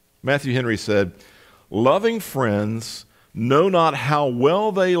 Matthew Henry said, "Loving friends know not how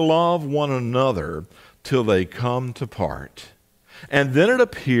well they love one another till they come to part. And then it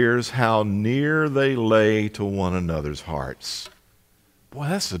appears how near they lay to one another's hearts." Boy,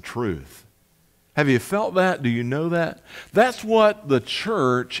 that's the truth. Have you felt that? Do you know that? That's what the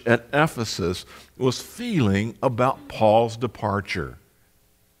church at Ephesus was feeling about Paul's departure.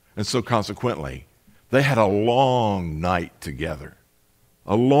 And so consequently, they had a long night together.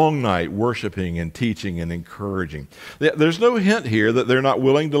 A long night worshiping and teaching and encouraging. There's no hint here that they're not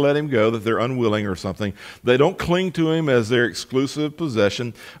willing to let him go, that they're unwilling or something. They don't cling to him as their exclusive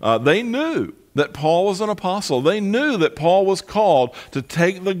possession. They knew that Paul was an apostle. They knew that Paul was called to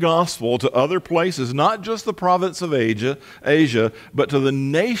take the gospel to other places, not just the province of Asia, but to the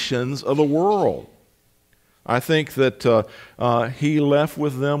nations of the world. I think that he left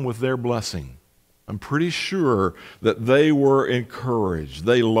with them with their blessing. I'm pretty sure that they were encouraged.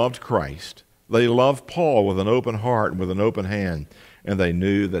 They loved Christ. They loved Paul with an open heart and with an open hand, and they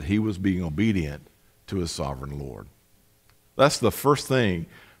knew that he was being obedient to his sovereign Lord. That's the first thing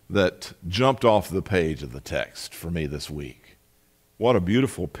that jumped off the page of the text for me this week. What a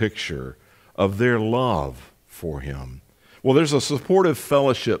beautiful picture of their love for him. Well, there's a supportive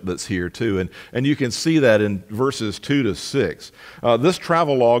fellowship that's here too, and you can see that in verses 2 to 6. This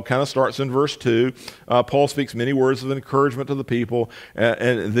travelogue kind of starts in verse 2. Paul speaks many words of encouragement to the people,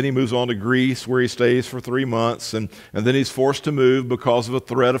 and then he moves on to Greece, where he stays for 3 months, and then he's forced to move because of a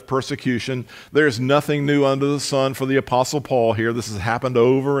threat of persecution. There's nothing new under the sun for the Apostle Paul here. This has happened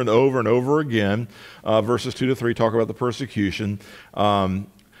over and over and over again. Verses 2 to 3 talk about the persecution.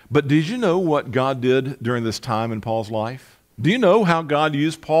 But did you know what God did during this time in Paul's life? Do you know how God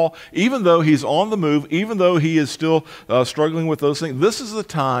used Paul? Even though he's on the move, even though he is still struggling with those things, this is the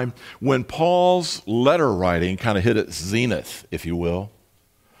time when Paul's letter writing kind of hit its zenith, if you will.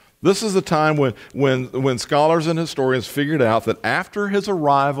 This is the time when scholars and historians figured out that after his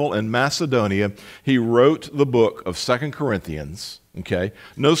arrival in Macedonia, he wrote the book of 2 Corinthians, okay?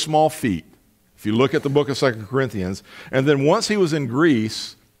 No small feat. If you look at the book of 2 Corinthians, and then once he was in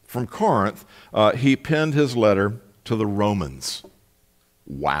Greece, from Corinth, he penned his letter to the Romans.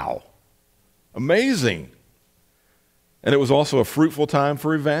 Wow. Amazing. And it was also a fruitful time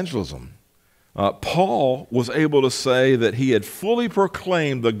for evangelism. Paul was able to say that he had fully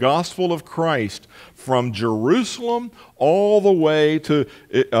proclaimed the gospel of Christ from Jerusalem all the way to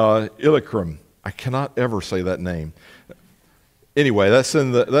Illyricum. I cannot ever say that name. Anyway, that's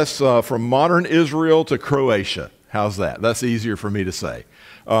from modern Israel to Croatia. How's that? That's easier for me to say.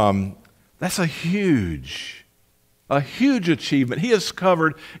 That's a huge achievement. He has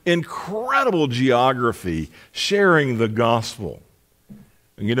covered incredible geography, sharing the gospel.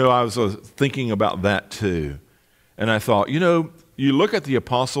 And you know, I was thinking about that too. And I thought, you know, you look at the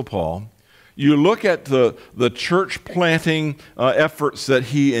Apostle Paul, you look at the church planting efforts that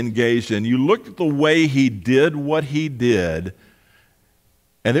he engaged in, you look at the way he did what he did,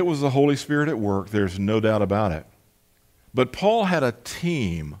 and it was the Holy Spirit at work, there's no doubt about it. But Paul had a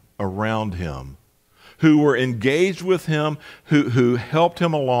team around him who were engaged with him, who helped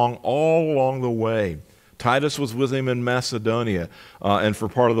him all along the way. Titus was with him in Macedonia and for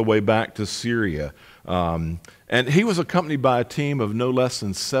part of the way back to Syria. And he was accompanied by a team of no less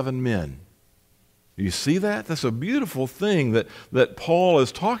than 7 men. You see that? That's a beautiful thing that Paul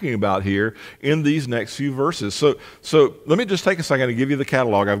is talking about here in these next few verses. So let me just take a second to give you the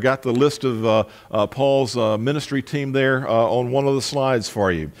catalog. I've got the list of Paul's ministry team there on one of the slides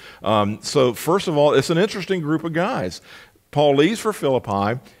for you. So first of all, it's an interesting group of guys. Paul leaves for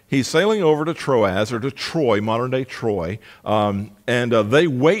Philippi. He's sailing over to Troas, or to Troy, modern-day Troy, and they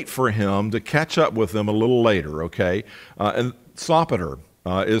wait for him to catch up with them a little later, okay? And Sopater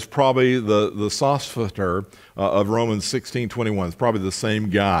is probably the Sospater of Romans 16:21. It's probably the same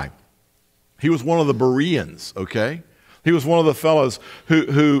guy. He was one of the Bereans, okay? He was one of the fellows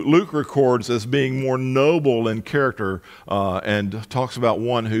who Luke records as being more noble in character and talks about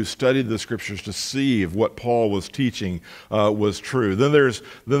one who studied the scriptures to see if what Paul was teaching was true. Then there's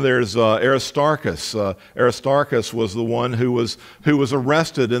Aristarchus. Aristarchus was the one who was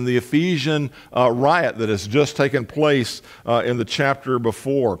arrested in the Ephesian riot that has just taken place in the chapter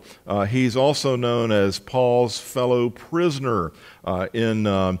before. He's also known as Paul's fellow prisoner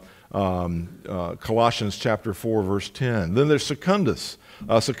in Colossians chapter 4, verse 10. Then there's Secundus.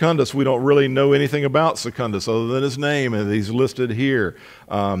 Secundus, we don't really know anything about Secundus other than his name, and he's listed here.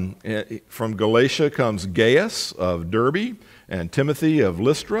 From Galatia comes Gaius of Derbe and Timothy of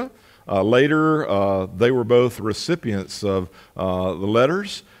Lystra. Later, they were both recipients of the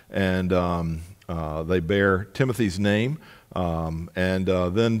letters, and they bear Timothy's name.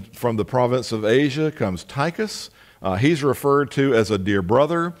 Then from the province of Asia comes Tychus. He's referred to as a dear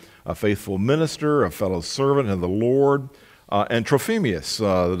brother, a faithful minister, a fellow servant in the Lord, and Trophimus,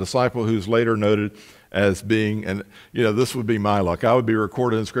 the disciple who's later noted as being, and this would be my luck. I would be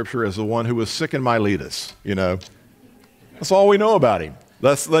recorded in Scripture as the one who was sick in Miletus. That's all we know about him.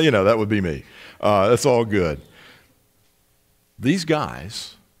 That would be me. That's all good. These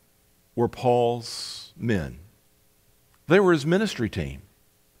guys were Paul's men. They were his ministry team.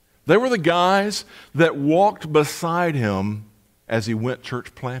 They were the guys that walked beside him as he went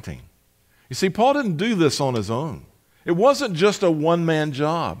church planting. You see, Paul didn't do this on his own. It wasn't just a one-man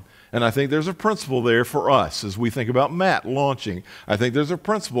job. And I think there's a principle there for us as we think about Matt launching. I think there's a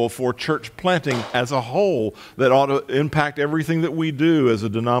principle for church planting as a whole that ought to impact everything that we do as a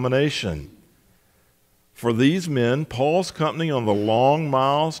denomination. For these men, Paul's company on the long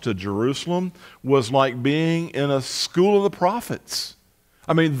miles to Jerusalem was like being in a school of the prophets.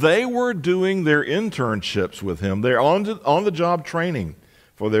 I mean, they were doing their internships with him. They're on-the-job training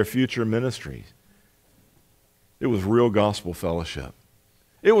for their future ministries. It was real gospel fellowship.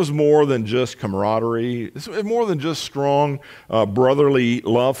 It was more than just camaraderie. It was more than just strong brotherly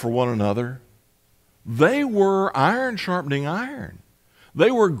love for one another. They were iron sharpening iron. They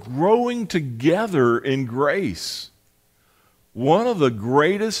were growing together in grace. One of the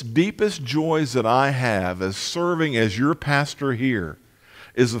greatest, deepest joys that I have as serving as your pastor here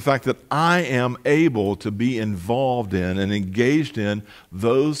is the fact that I am able to be involved in and engaged in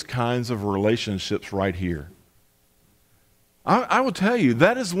those kinds of relationships right here. I will tell you,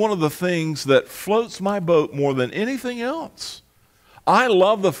 that is one of the things that floats my boat more than anything else. I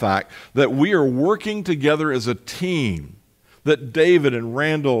love the fact that we are working together as a team, that David and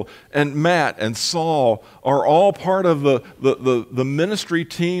Randall and Matt and Saul are all part of the ministry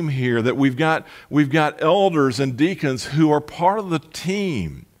team here, that we've got elders and deacons who are part of the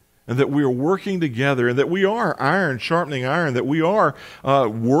team, and that we are working together, and that we are iron sharpening iron, that we are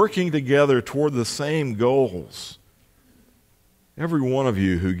working together toward the same goals. Every one of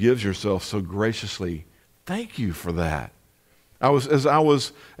you who gives yourself so graciously, thank you for that. As I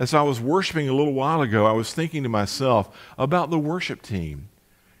was worshiping a little while ago, I was thinking to myself about the worship team.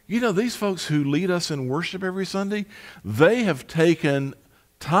 These folks who lead us in worship every Sunday, they have taken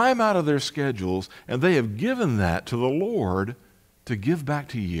time out of their schedules and they have given that to the Lord to give back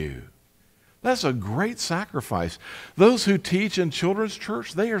to you. That's a great sacrifice. Those who teach in children's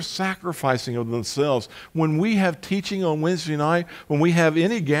church, they are sacrificing of themselves. When we have teaching on Wednesday night, when we have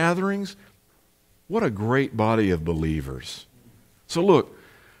any gatherings, what a great body of believers. So look,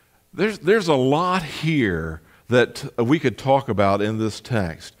 there's a lot here that we could talk about in this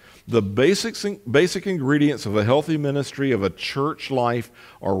text. The basic ingredients of a healthy ministry, of a church life,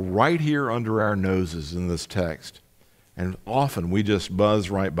 are right here under our noses in this text. And often we just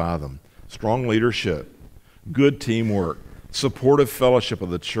buzz right by them. Strong leadership, good teamwork, supportive fellowship of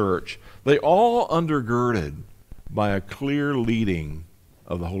the church. They all undergirded by a clear leading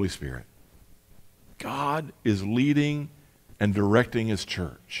of the Holy Spirit. God is leading and directing His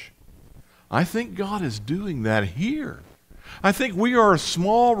church. I think God is doing that here. I think we are a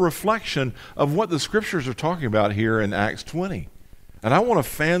small reflection of what the Scriptures are talking about here in Acts 20. And I want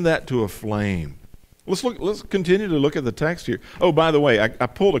to fan that to a flame. Let's continue to look at the text here. Oh, by the way, I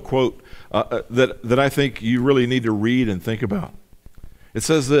pulled a quote that I think you really need to read and think about. It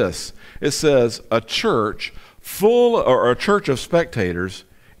says this. It says, a church a church of spectators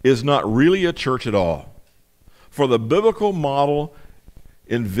is not really a church at all. For the biblical model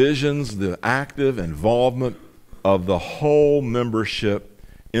envisions the active involvement of the whole membership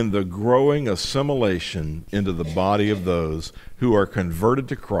in the growing assimilation into the body of those who are converted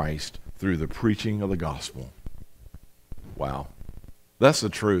to Christ through the preaching of the gospel. Wow. That's the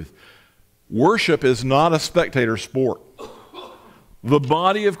truth. Worship is not a spectator sport. The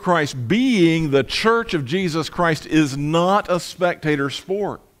body of Christ, being the church of Jesus Christ, is not a spectator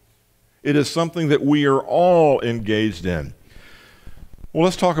sport. It is something that we are all engaged in. Well,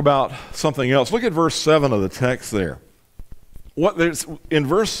 let's talk about something else. Look at verse 7 of the text there. In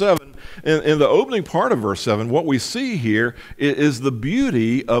verse 7, in the opening part of verse 7, what we see here is the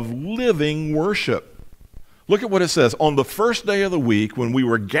beauty of living worship. Look at what it says. On the first day of the week, when we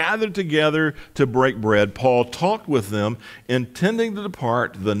were gathered together to break bread, Paul talked with them, intending to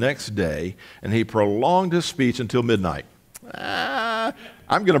depart the next day, and he prolonged his speech until midnight. I'm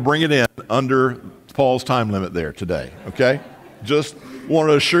going to bring it in under Paul's time limit there today, okay? Just want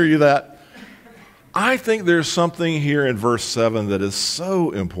to assure you that. I think there's something here in verse 7 that is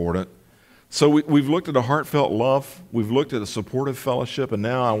so important. So we've looked at a heartfelt love, we've looked at a supportive fellowship, and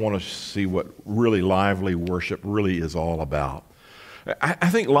now I want to see what really lively worship really is all about. I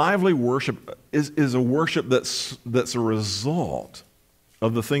think lively worship is a worship that's a result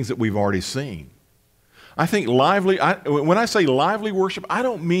of the things that we've already seen. I think when I say lively worship, I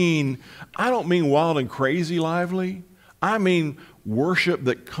don't mean wild and crazy lively. I mean worship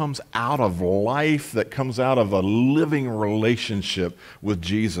that comes out of life, that comes out of a living relationship with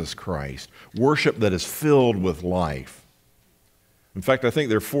Jesus Christ. Worship that is filled with life. In fact, I think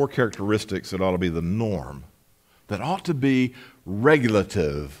there are 4 characteristics that ought to be the norm, that ought to be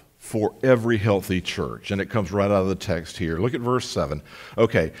regulative for every healthy church. And it comes right out of the text here. Look at verse 7.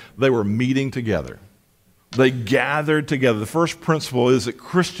 Okay, they were meeting together. They gathered together. The first principle is that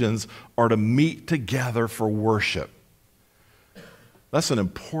Christians are to meet together for worship. That's an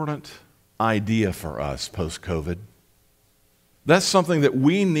important idea for us post-COVID. That's something that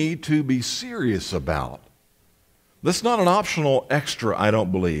we need to be serious about. That's not an optional extra, I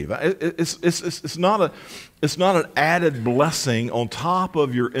don't believe. It's not an added blessing on top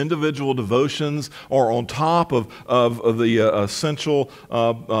of your individual devotions or on top of the essential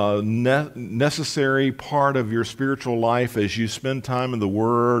necessary part of your spiritual life as you spend time in the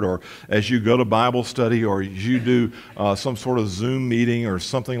Word or as you go to Bible study or as you do some sort of Zoom meeting or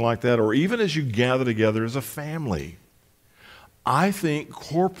something like that, or even as you gather together as a family. I think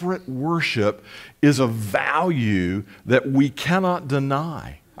corporate worship is a value that we cannot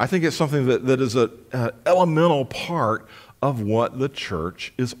deny. I think it's something that is an elemental part of what the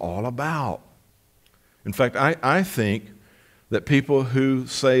church is all about. In fact, I think that people who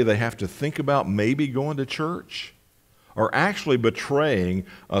say they have to think about maybe going to church are actually betraying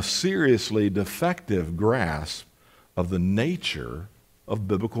a seriously defective grasp of the nature of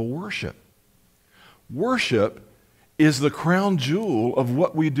biblical worship. Worship is the crown jewel of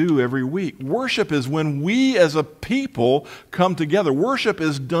what we do every week. Worship is when we as a people come together. Worship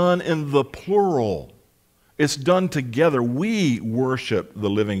is done in the plural. It's done together. We worship the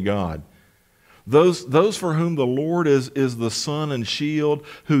living God. Those for whom the Lord is the sun and shield,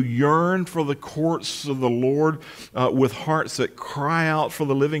 who yearn for the courts of the Lord with hearts that cry out for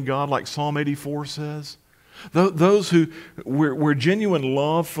the living God, like Psalm 84 says. Those where genuine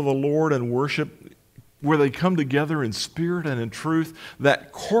love for the Lord and worship, where they come together in spirit and in truth,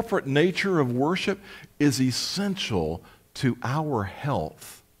 that corporate nature of worship is essential to our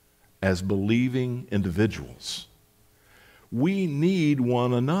health as believing individuals. We need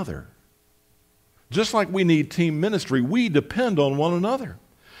one another. Just like we need team ministry, we depend on one another.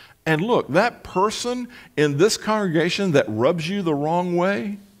 And look, that person in this congregation that rubs you the wrong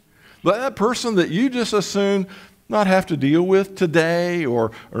way, that person that you just assume not have to deal with today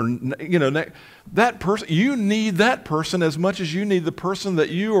or that person, you need that person as much as you need the person that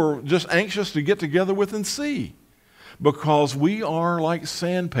you are just anxious to get together with and see. Because we are like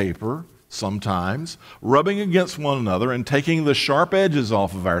sandpaper sometimes, rubbing against one another and taking the sharp edges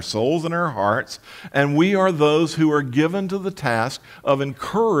off of our souls and our hearts, and we are those who are given to the task of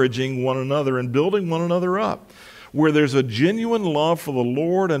encouraging one another and building one another up. Where there's a genuine love for the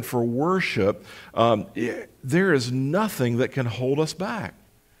Lord and for worship, there is nothing that can hold us back.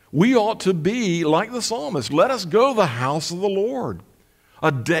 We ought to be like the psalmist. Let us go to the house of the Lord.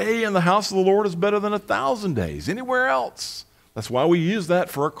 A day in the house of the Lord is better than 1,000 days anywhere else. That's why we use that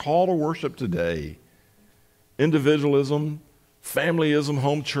for a call to worship today. Individualism, familyism,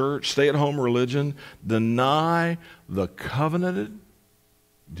 home church, stay-at-home religion deny the covenanted.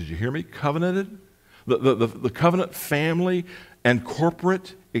 Did you hear me? Covenanted. The covenant family and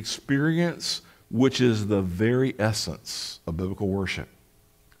corporate experience, which is the very essence of biblical worship.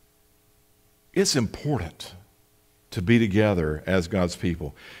 It's important to be together as God's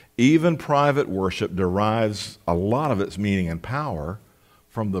people. Even private worship derives a lot of its meaning and power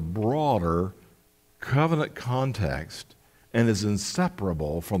from the broader covenant context and is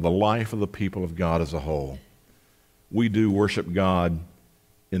inseparable from the life of the people of God as a whole. We do worship God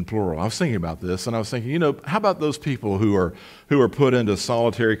in plural. I was thinking about this, and I was thinking, how about those people who are put into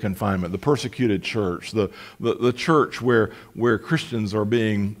solitary confinement, the persecuted church, the church where Christians are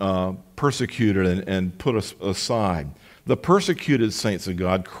being persecuted and put aside. The persecuted saints of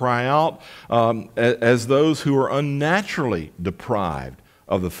God cry out as those who are unnaturally deprived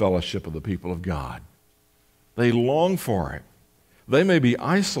of the fellowship of the people of God. They long for it. They may be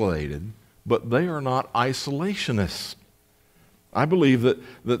isolated, but they are not isolationists. I believe that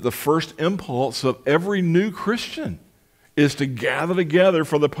the first impulse of every new Christian is to gather together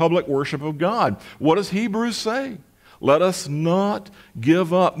for the public worship of God. What does Hebrews say? Let us not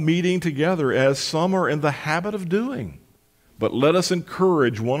give up meeting together as some are in the habit of doing, but let us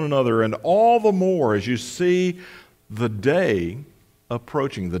encourage one another, and all the more as you see the day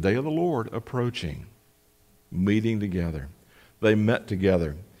approaching, the day of the Lord approaching, meeting together. They met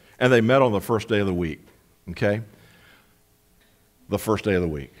together, and they met on the first day of the week, okay? The first day of the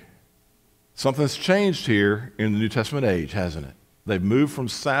week. Something's changed here in the New Testament age, hasn't it? They've moved from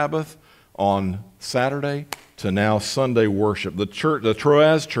Sabbath on Saturday to now Sunday worship. The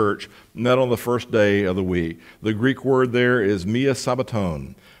Troas church met on the first day of the week. The Greek word there is mia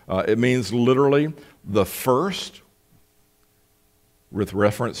sabbaton. It means literally the first, with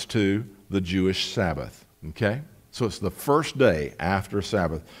reference to the Jewish Sabbath, okay? So it's the first day after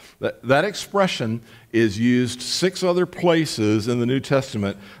Sabbath. That expression is used 6 other places in the New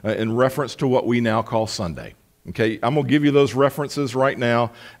Testament in reference to what we now call Sunday. Okay, I'm going to give you those references right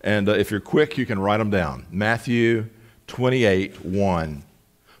now, and if you're quick, you can write them down. Matthew 28:1,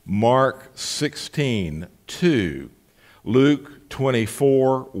 Mark 16:2, Luke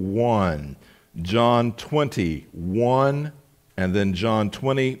 24:1, John 20:1, and then John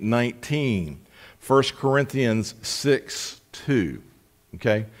 20:19. 1 Corinthians 6:2,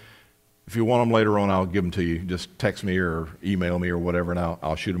 okay? If you want them later on, I'll give them to you. Just text me or email me or whatever, and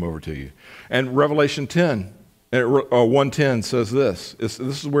I'll shoot them over to you. And Revelation 1:10 says this. This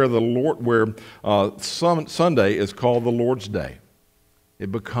is where Sunday is called the Lord's Day.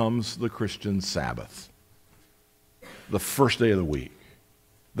 It becomes the Christian Sabbath, the first day of the week.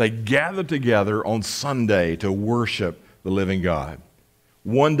 They gather together on Sunday to worship the living God.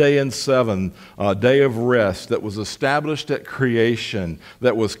 1 day in 7, a day of rest that was established at creation,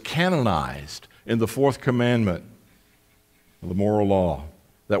 that was canonized in the 4th commandment of the moral law,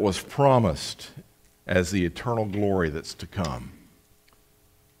 that was promised as the eternal glory that's to come.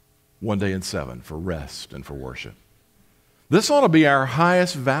 1 day in 7 for rest and for worship. This ought to be our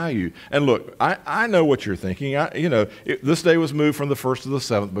highest value. And look, I know what you're thinking. This day was moved from the 1st to the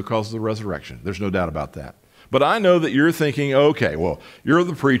 7th because of the resurrection. There's no doubt about that. But I know that you're thinking, okay, well, you're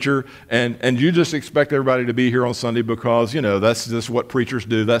the preacher, and you just expect everybody to be here on Sunday because, that's just what preachers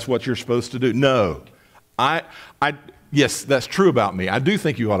do. That's what you're supposed to do. No. Yes, that's true about me. I do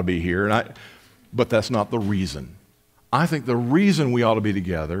think you ought to be here, but that's not the reason. I think the reason we ought to be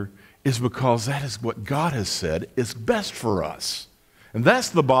together is because that is what God has said is best for us. And that's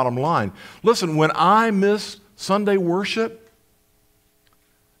the bottom line. Listen, when I miss Sunday worship,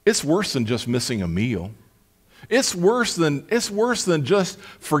 it's worse than just missing a meal. It's worse than just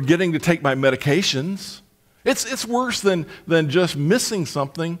forgetting to take my medications. It's worse than just missing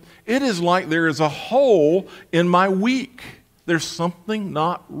something. It is like there is a hole in my week. There's something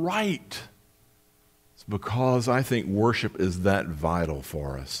not right. It's because I think worship is that vital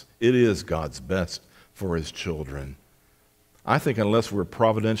for us. It is God's best for His children. I think unless we're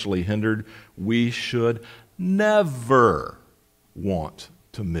providentially hindered, we should never want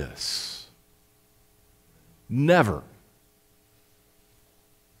to miss. Never.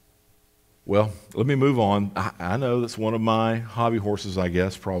 Well, let me move on. I know that's one of my hobby horses, I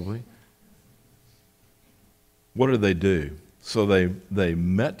guess, probably. What did they do? So they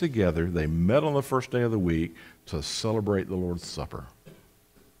met together. They met on the first day of the week to celebrate the Lord's Supper.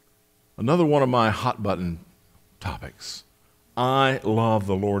 Another one of my hot button topics. I love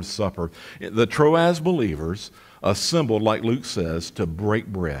the Lord's Supper. The Troas believers assembled, like Luke says, to break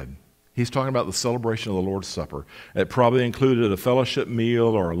bread. He's talking about the celebration of the Lord's Supper. It probably included a fellowship meal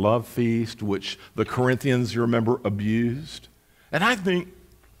or a love feast, which the Corinthians, you remember, abused. And I think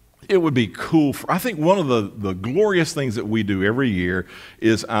it would be cool. I think one of the glorious things that we do every year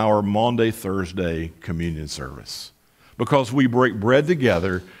is our Maundy Thursday communion service. Because we break bread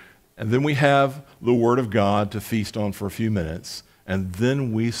together, and then we have the Word of God to feast on for a few minutes, and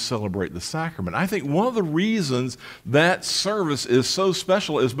then we celebrate the sacrament. I think one of the reasons that service is so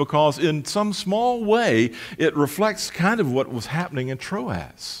special is because in some small way, it reflects kind of what was happening in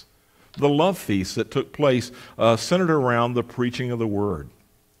Troas. The love feast that took place centered around the preaching of the Word.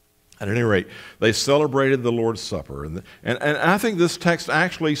 At any rate, they celebrated the Lord's Supper. And I think this text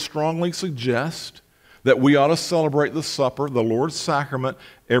actually strongly suggests that we ought to celebrate the supper, the Lord's sacrament,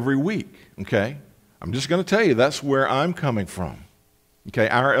 every week, okay? I'm just going to tell you, that's where I'm coming from. Okay,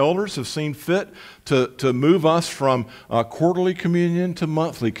 our elders have seen fit to move us from quarterly communion to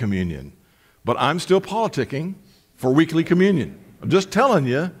monthly communion. But I'm still politicking for weekly communion. I'm just telling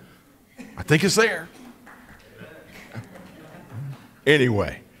you, I think it's there.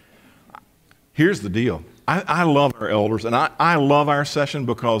 Anyway, here's the deal. I love our elders, and I love our session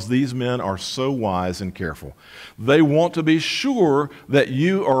because these men are so wise and careful. They want to be sure that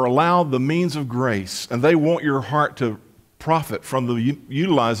you are allowed the means of grace, and they want your heart to profit from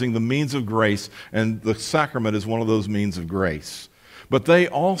utilizing the means of grace, and the sacrament is one of those means of grace. But they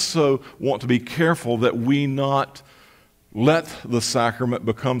also want to be careful that we not let the sacrament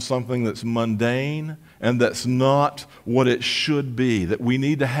become something that's mundane and that's not what it should be, that we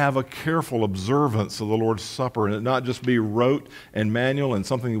need to have a careful observance of the Lord's Supper and it not just be rote and manual and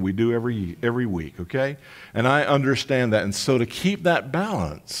something that we do every week, okay? And I understand that. And so to keep that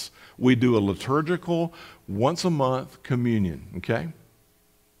balance, we do a liturgical once a month communion, okay?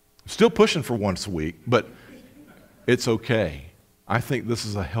 Still pushing for once a week, but it's okay. I think this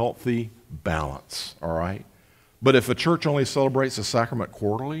is a healthy balance, all right? But if a church only celebrates the sacrament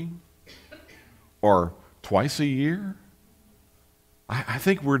quarterly or twice a year, I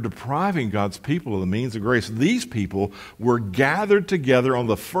think we're depriving God's people of the means of grace. These people were gathered together on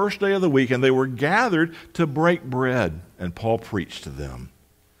the first day of the week, and they were gathered to break bread, and Paul preached to them.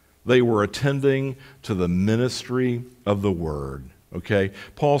 They were attending to the ministry of the word, okay?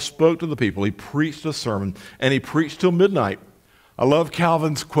 Paul spoke to the people. He preached a sermon, and he preached till midnight. I love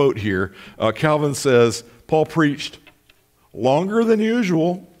Calvin's quote here. Calvin says, Paul preached longer than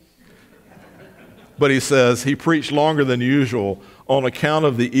usual, but he says he preached longer than usual on account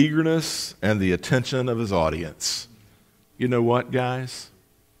of the eagerness and the attention of his audience. You know what, guys?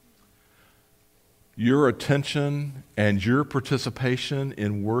 Your attention and your participation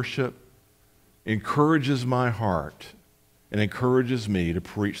in worship encourages my heart and encourages me to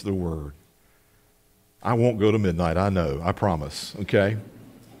preach the word. I won't go to midnight, I know, I promise, okay?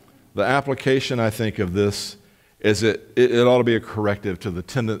 The application, I think, of this is it ought to be a corrective to the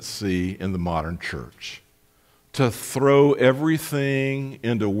tendency in the modern church to throw everything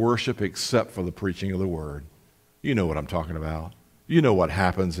into worship except for the preaching of the word. You know what I'm talking about. You know what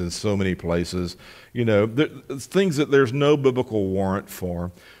happens in so many places. You know, things that there's no biblical warrant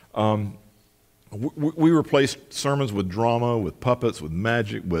for. We replace sermons with drama, with puppets, with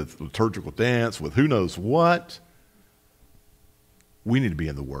magic, with liturgical dance, with who knows what. We need to be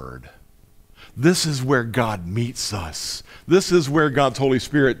in the Word. This is where God meets us. This is where God's Holy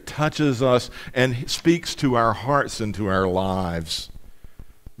Spirit touches us and speaks to our hearts and to our lives.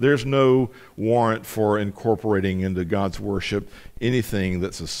 There's no warrant for incorporating into God's worship anything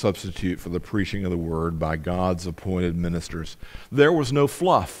that's a substitute for the preaching of the Word by God's appointed ministers. There was no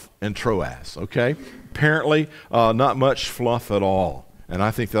fluff in Troas, okay? Apparently, not much fluff at all. And I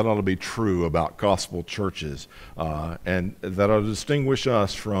think that ought to be true about gospel churches. And that ought to distinguish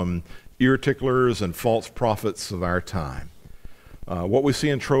us from ear ticklers and false prophets of our time. What we see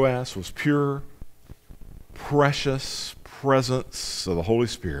in Troas was pure, precious presence of the Holy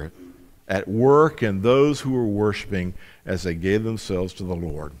Spirit at work in those who were worshiping as they gave themselves to the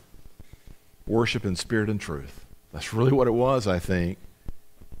Lord. Worship in spirit and truth. That's really what it was, I think.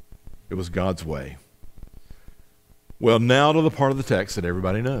 It was God's way. Well, now to the part of the text that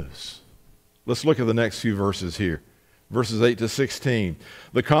everybody knows. Let's look at the next few verses here. Verses 8 to 16.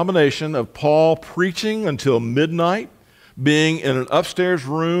 The combination of Paul preaching until midnight, being in an upstairs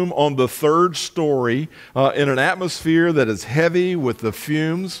room on the third story, in an atmosphere that is heavy with the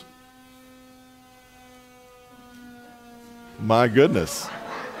fumes. My goodness.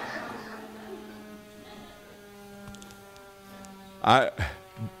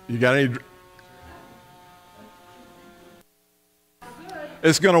 You got any?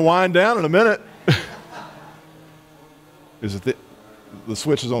 It's going to wind down in a minute. Is it the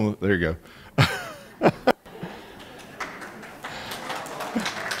switch is on? There you go.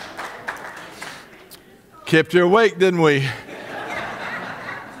 Kept you awake, didn't we?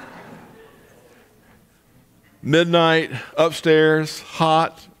 Midnight, upstairs,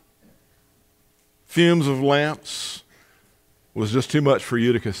 hot, fumes of lamps was just too much for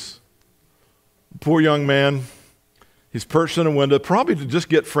Eutychus. Poor young man, he's perched in a window, probably to just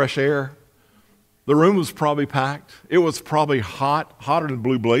get fresh air. The room was probably packed. It was probably hot, hotter than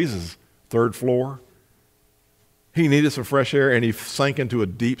Blue Blazes, third floor. He needed some fresh air, and he sank into a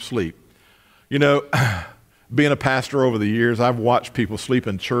deep sleep. You know, being a pastor over the years, I've watched people sleep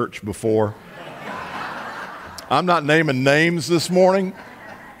in church before. I'm not naming names this morning,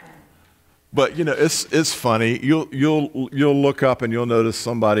 but you know it's funny. You'll look up and you'll notice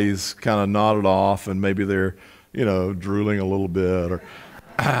somebody's kind of nodded off, and maybe they're drooling a little bit. Or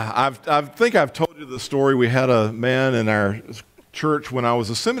I think I've told you the story. We had a man in our church when I was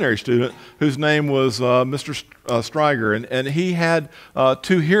a seminary student whose name was Mr. Stryger, and he had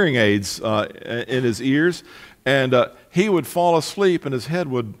 2 hearing aids in his ears, and he would fall asleep and his head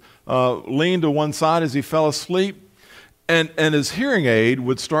would lean to one side as he fell asleep, and his hearing aid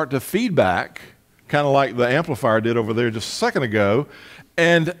would start to feedback, kind of like the amplifier did over there just a second ago,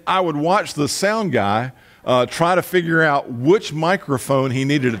 and I would watch the sound guy try to figure out which microphone he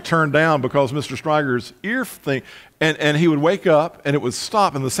needed to turn down because Mr. Steiger's ear thing, and he would wake up and it would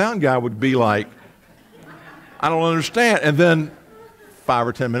stop, and the sound guy would be like, I don't understand. And then 5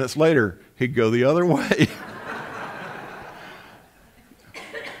 or 10 minutes later, he'd go the other way.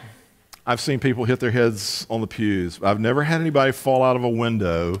 I've seen people hit their heads on the pews. I've never had anybody fall out of a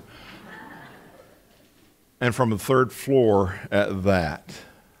window, and from the 3rd floor at that.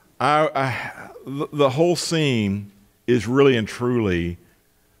 The whole scene is really and truly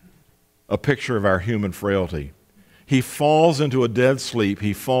a picture of our human frailty. He falls into a dead sleep.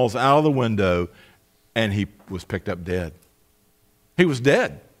 He falls out of the window, and he was picked up dead. He was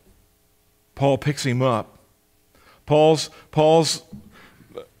dead. Paul picks him up. Paul's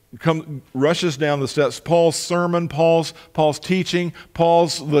rushes down the steps. Paul's sermon, Paul's teaching,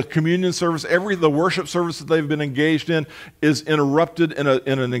 the communion service, the worship service that they've been engaged in is interrupted in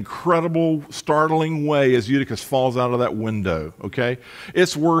an incredible, startling way as Eutychus falls out of that window, okay?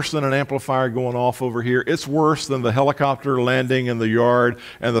 It's worse than an amplifier going off over here. It's worse than the helicopter landing in the yard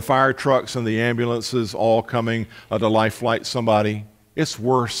and the fire trucks and the ambulances all coming to life flight somebody. It's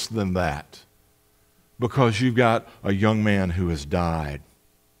worse than that because you've got a young man who has died.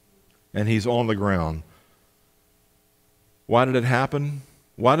 And he's on the ground. Why did it happen?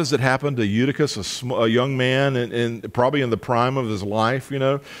 Why does it happen to Eutychus, a young man, and probably in the prime of his life? You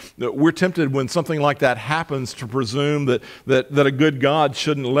know, we're tempted when something like that happens to presume that a good God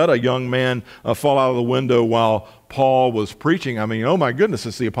shouldn't let a young man fall out of the window while Paul was preaching. I mean, oh my goodness,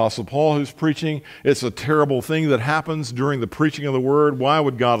 it's the Apostle Paul who's preaching. It's a terrible thing that happens during the preaching of the Word. Why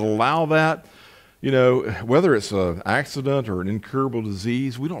would God allow that? You know, whether it's an accident or an incurable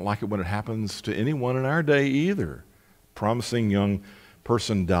disease, we don't like it when it happens to anyone in our day either. Promising young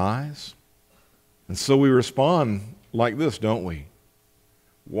person dies. And so we respond like this, don't we?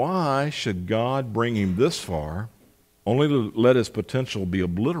 Why should God bring him this far only to let his potential be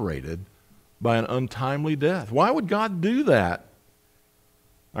obliterated by an untimely death? Why would God do that?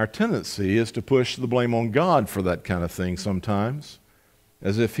 Our tendency is to push the blame on God for that kind of thing sometimes,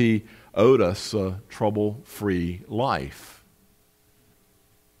 as if he owed us a trouble-free life.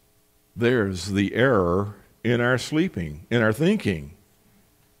 There's the error in our sleeping, in our thinking.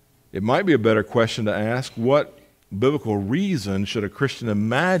 It might be a better question to ask, what biblical reason should a Christian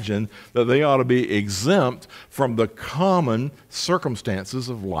imagine that they ought to be exempt from the common circumstances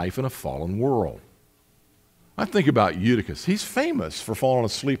of life in a fallen world? I think about Eutychus. He's famous for falling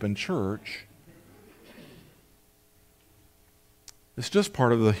asleep in church. It's just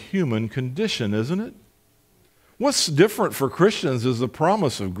part of the human condition, isn't it? What's different for Christians is the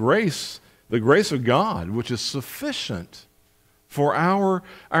promise of grace, the grace of God, which is sufficient for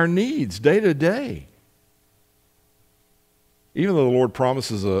our needs day to day. Even though the Lord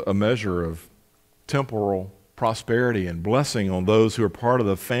promises a measure of temporal prosperity and blessing on those who are part of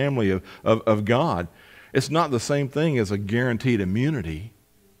the family of God, it's not the same thing as a guaranteed immunity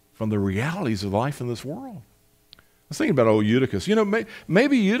from the realities of life in this world. I was thinking about old Eutychus. You know,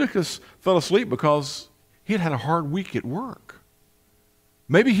 maybe Eutychus fell asleep because he had had a hard week at work.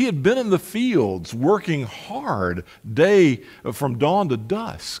 Maybe he had been in the fields working hard day from dawn to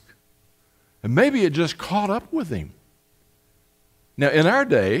dusk. And maybe it just caught up with him. Now, in our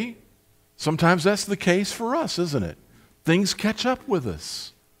day, sometimes that's the case for us, isn't it? Things catch up with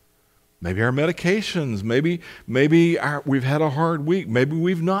us. Maybe our medications, maybe we've had a hard week. Maybe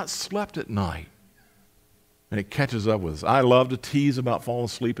we've not slept at night. And it catches up with us. I love to tease about falling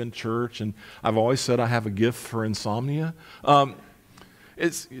asleep in church, and I've always said I have a gift for insomnia.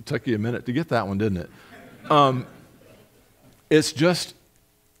 It took you a minute to get that one, didn't it? It's just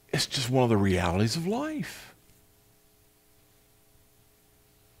one of the realities of life.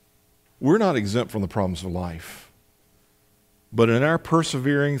 We're not exempt from the problems of life. But in our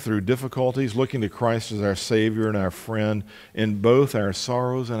persevering through difficulties, looking to Christ as our Savior and our friend, in both our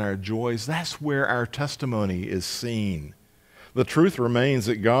sorrows and our joys, that's where our testimony is seen. The truth remains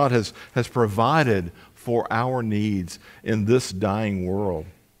that God has provided for our needs in this dying world.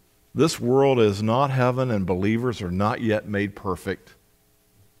 This world is not heaven, and believers are not yet made perfect,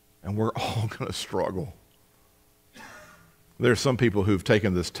 and we're all going to struggle. There are some people who've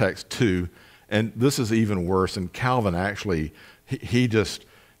taken this text too, and this is even worse. And Calvin actually,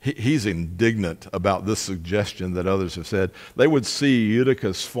 he's indignant about this suggestion that others have said. They would see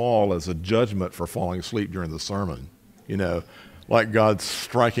Eutychus' fall as a judgment for falling asleep during the sermon. You know, like God's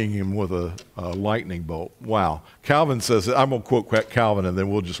striking him with a lightning bolt. Wow. Calvin says, I'm going to quote Calvin and then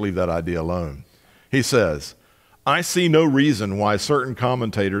we'll just leave that idea alone. He says, I see no reason why certain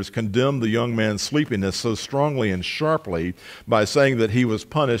commentators condemn the young man's sleepiness so strongly and sharply by saying that he was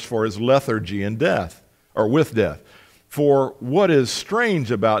punished for his lethargy and death, or with death. For what is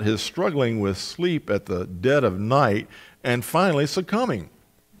strange about his struggling with sleep at the dead of night and finally succumbing?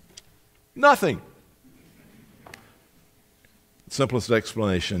 Nothing. Simplest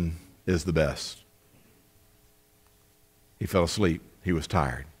explanation is the best. He fell asleep. He was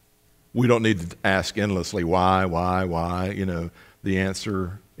tired. We don't need to ask endlessly why. You know, the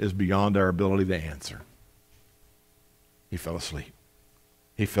answer is beyond our ability to answer. He fell asleep.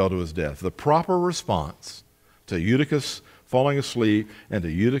 He fell to his death. The proper response to Eutychus falling asleep and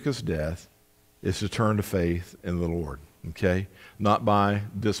to Eutychus' death is to turn to faith in the Lord. Okay? Not by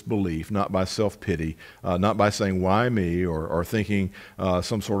disbelief, not by self-pity, not by saying, why me, or thinking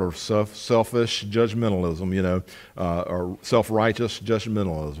some sort of selfish judgmentalism, you know, or self-righteous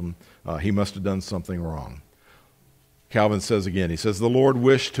judgmentalism. He must have done something wrong. Calvin says again, he says, the Lord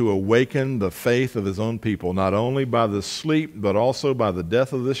wished to awaken the faith of his own people, not only by the sleep, but also by the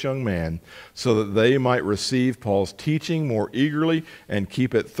death of this young man, so that they might receive Paul's teaching more eagerly and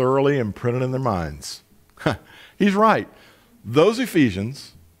keep it thoroughly imprinted in their minds. He's right. Those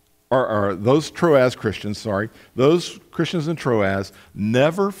Ephesians, or those Troas Christians, those Christians in Troas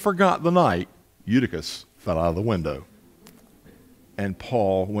never forgot the night Eutychus fell out of the window. And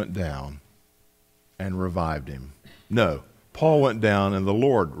Paul went down and revived him. No, Paul went down and the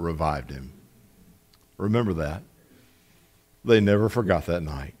Lord revived him. Remember that. They never forgot that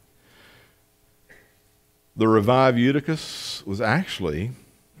night. The revived Eutychus was actually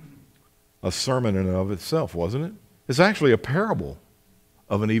a sermon in and of itself, wasn't it? It's actually a parable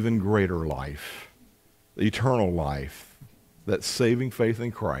of an even greater life, the eternal life that saving faith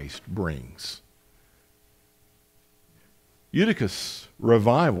in Christ brings. Eutychus'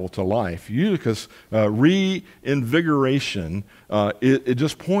 revival to life, Eutychus' reinvigoration, it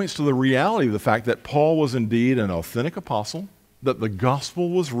just points to the reality of the fact that Paul was indeed an authentic apostle, that the gospel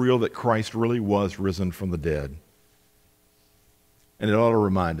was real, that Christ really was risen from the dead. And it ought to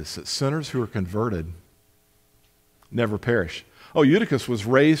remind us that sinners who are converted never perish. Oh, Eutychus was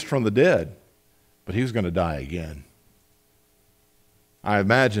raised from the dead, but he was going to die again. I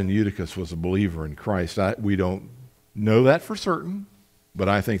imagine Eutychus was a believer in Christ. We don't know that for certain, but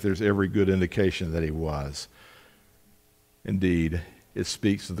I think there's every good indication that he was. Indeed, it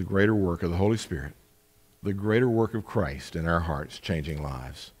speaks of the greater work of the Holy Spirit, the greater work of Christ in our hearts, changing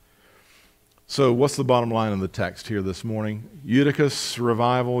lives. So what's the bottom line of the text here this morning? Eutychus'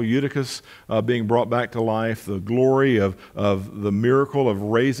 revival, Eutychus being brought back to life, the glory of the miracle of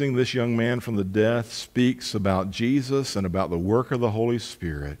raising this young man from the death speaks about Jesus and about the work of the Holy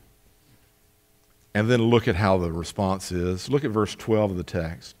Spirit. And then look at how the response is. Look at verse 12 of the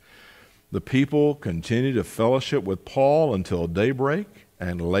text. The people continued to fellowship with Paul until daybreak,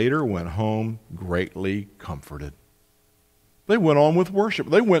 and later went home greatly comforted. They went on with worship.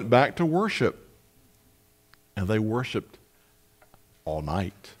 They went back to worship. And they worshiped all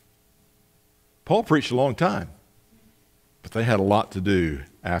night. Paul preached a long time, but they had a lot to do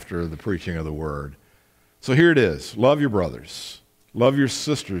after the preaching of the word. So here it is. Love your brothers. Love your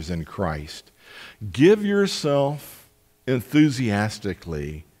sisters in Christ. Give yourself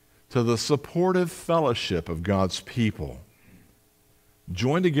enthusiastically to the supportive fellowship of God's people.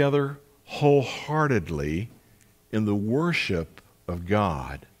 Join together wholeheartedly in the worship of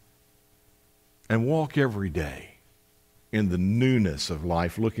God, and walk every day in the newness of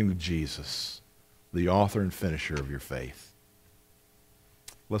life, looking to Jesus, the author and finisher of your faith.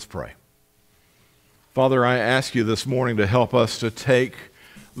 Let's pray. Father, I ask you this morning to help us to take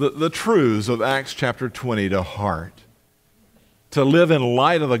the truths of Acts chapter 20 to heart, to live in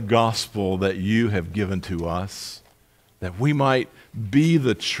light of the gospel that you have given to us, that we might be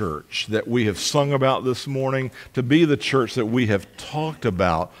the church that we have sung about this morning, to be the church that we have talked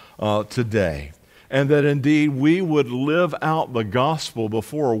about today, and that indeed we would live out the gospel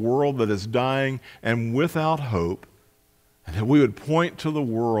before a world that is dying and without hope, and that we would point the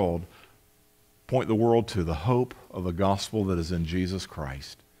world to the hope of the gospel that is in Jesus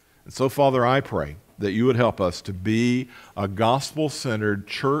Christ. And so, Father, I pray that you would help us to be a gospel-centered,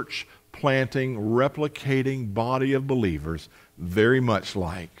 church-planting, replicating body of believers, very much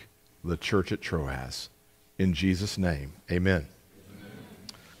like the church at Troas. In Jesus' name, amen.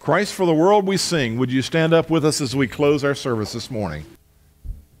 Christ for the world we sing. Would you stand up with us as we close our service this morning?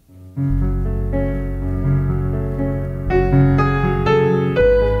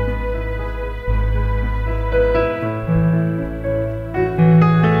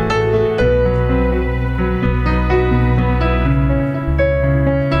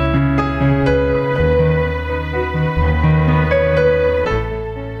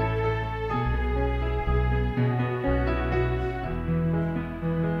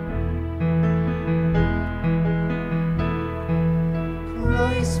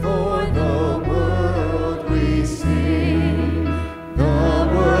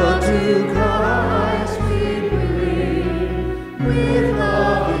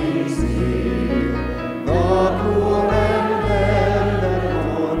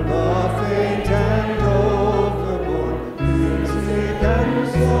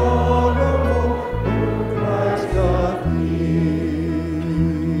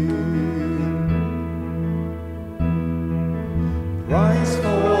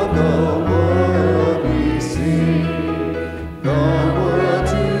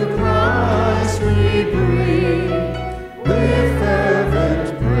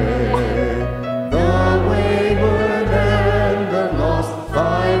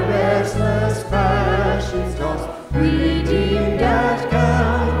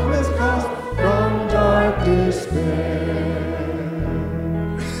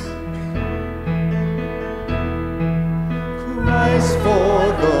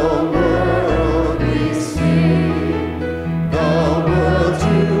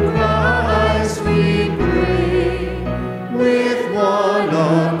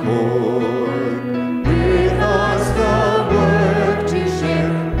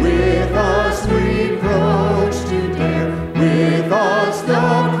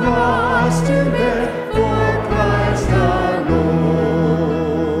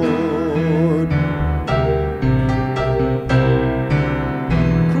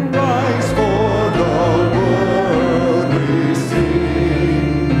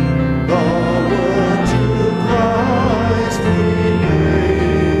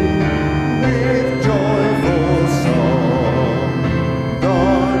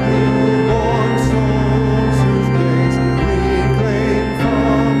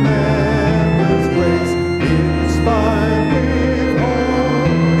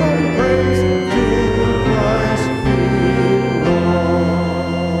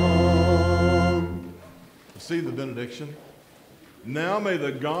 Now may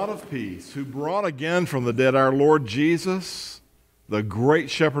the God of peace, who brought again from the dead our Lord Jesus, the great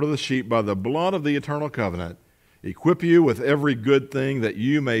shepherd of the sheep, by the blood of the eternal covenant, equip you with every good thing that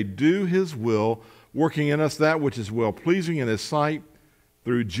you may do his will, working in us that which is well-pleasing in his sight,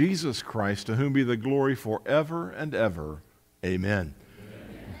 through Jesus Christ, to whom be the glory forever and ever. Amen.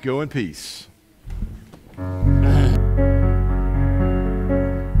 Go in peace.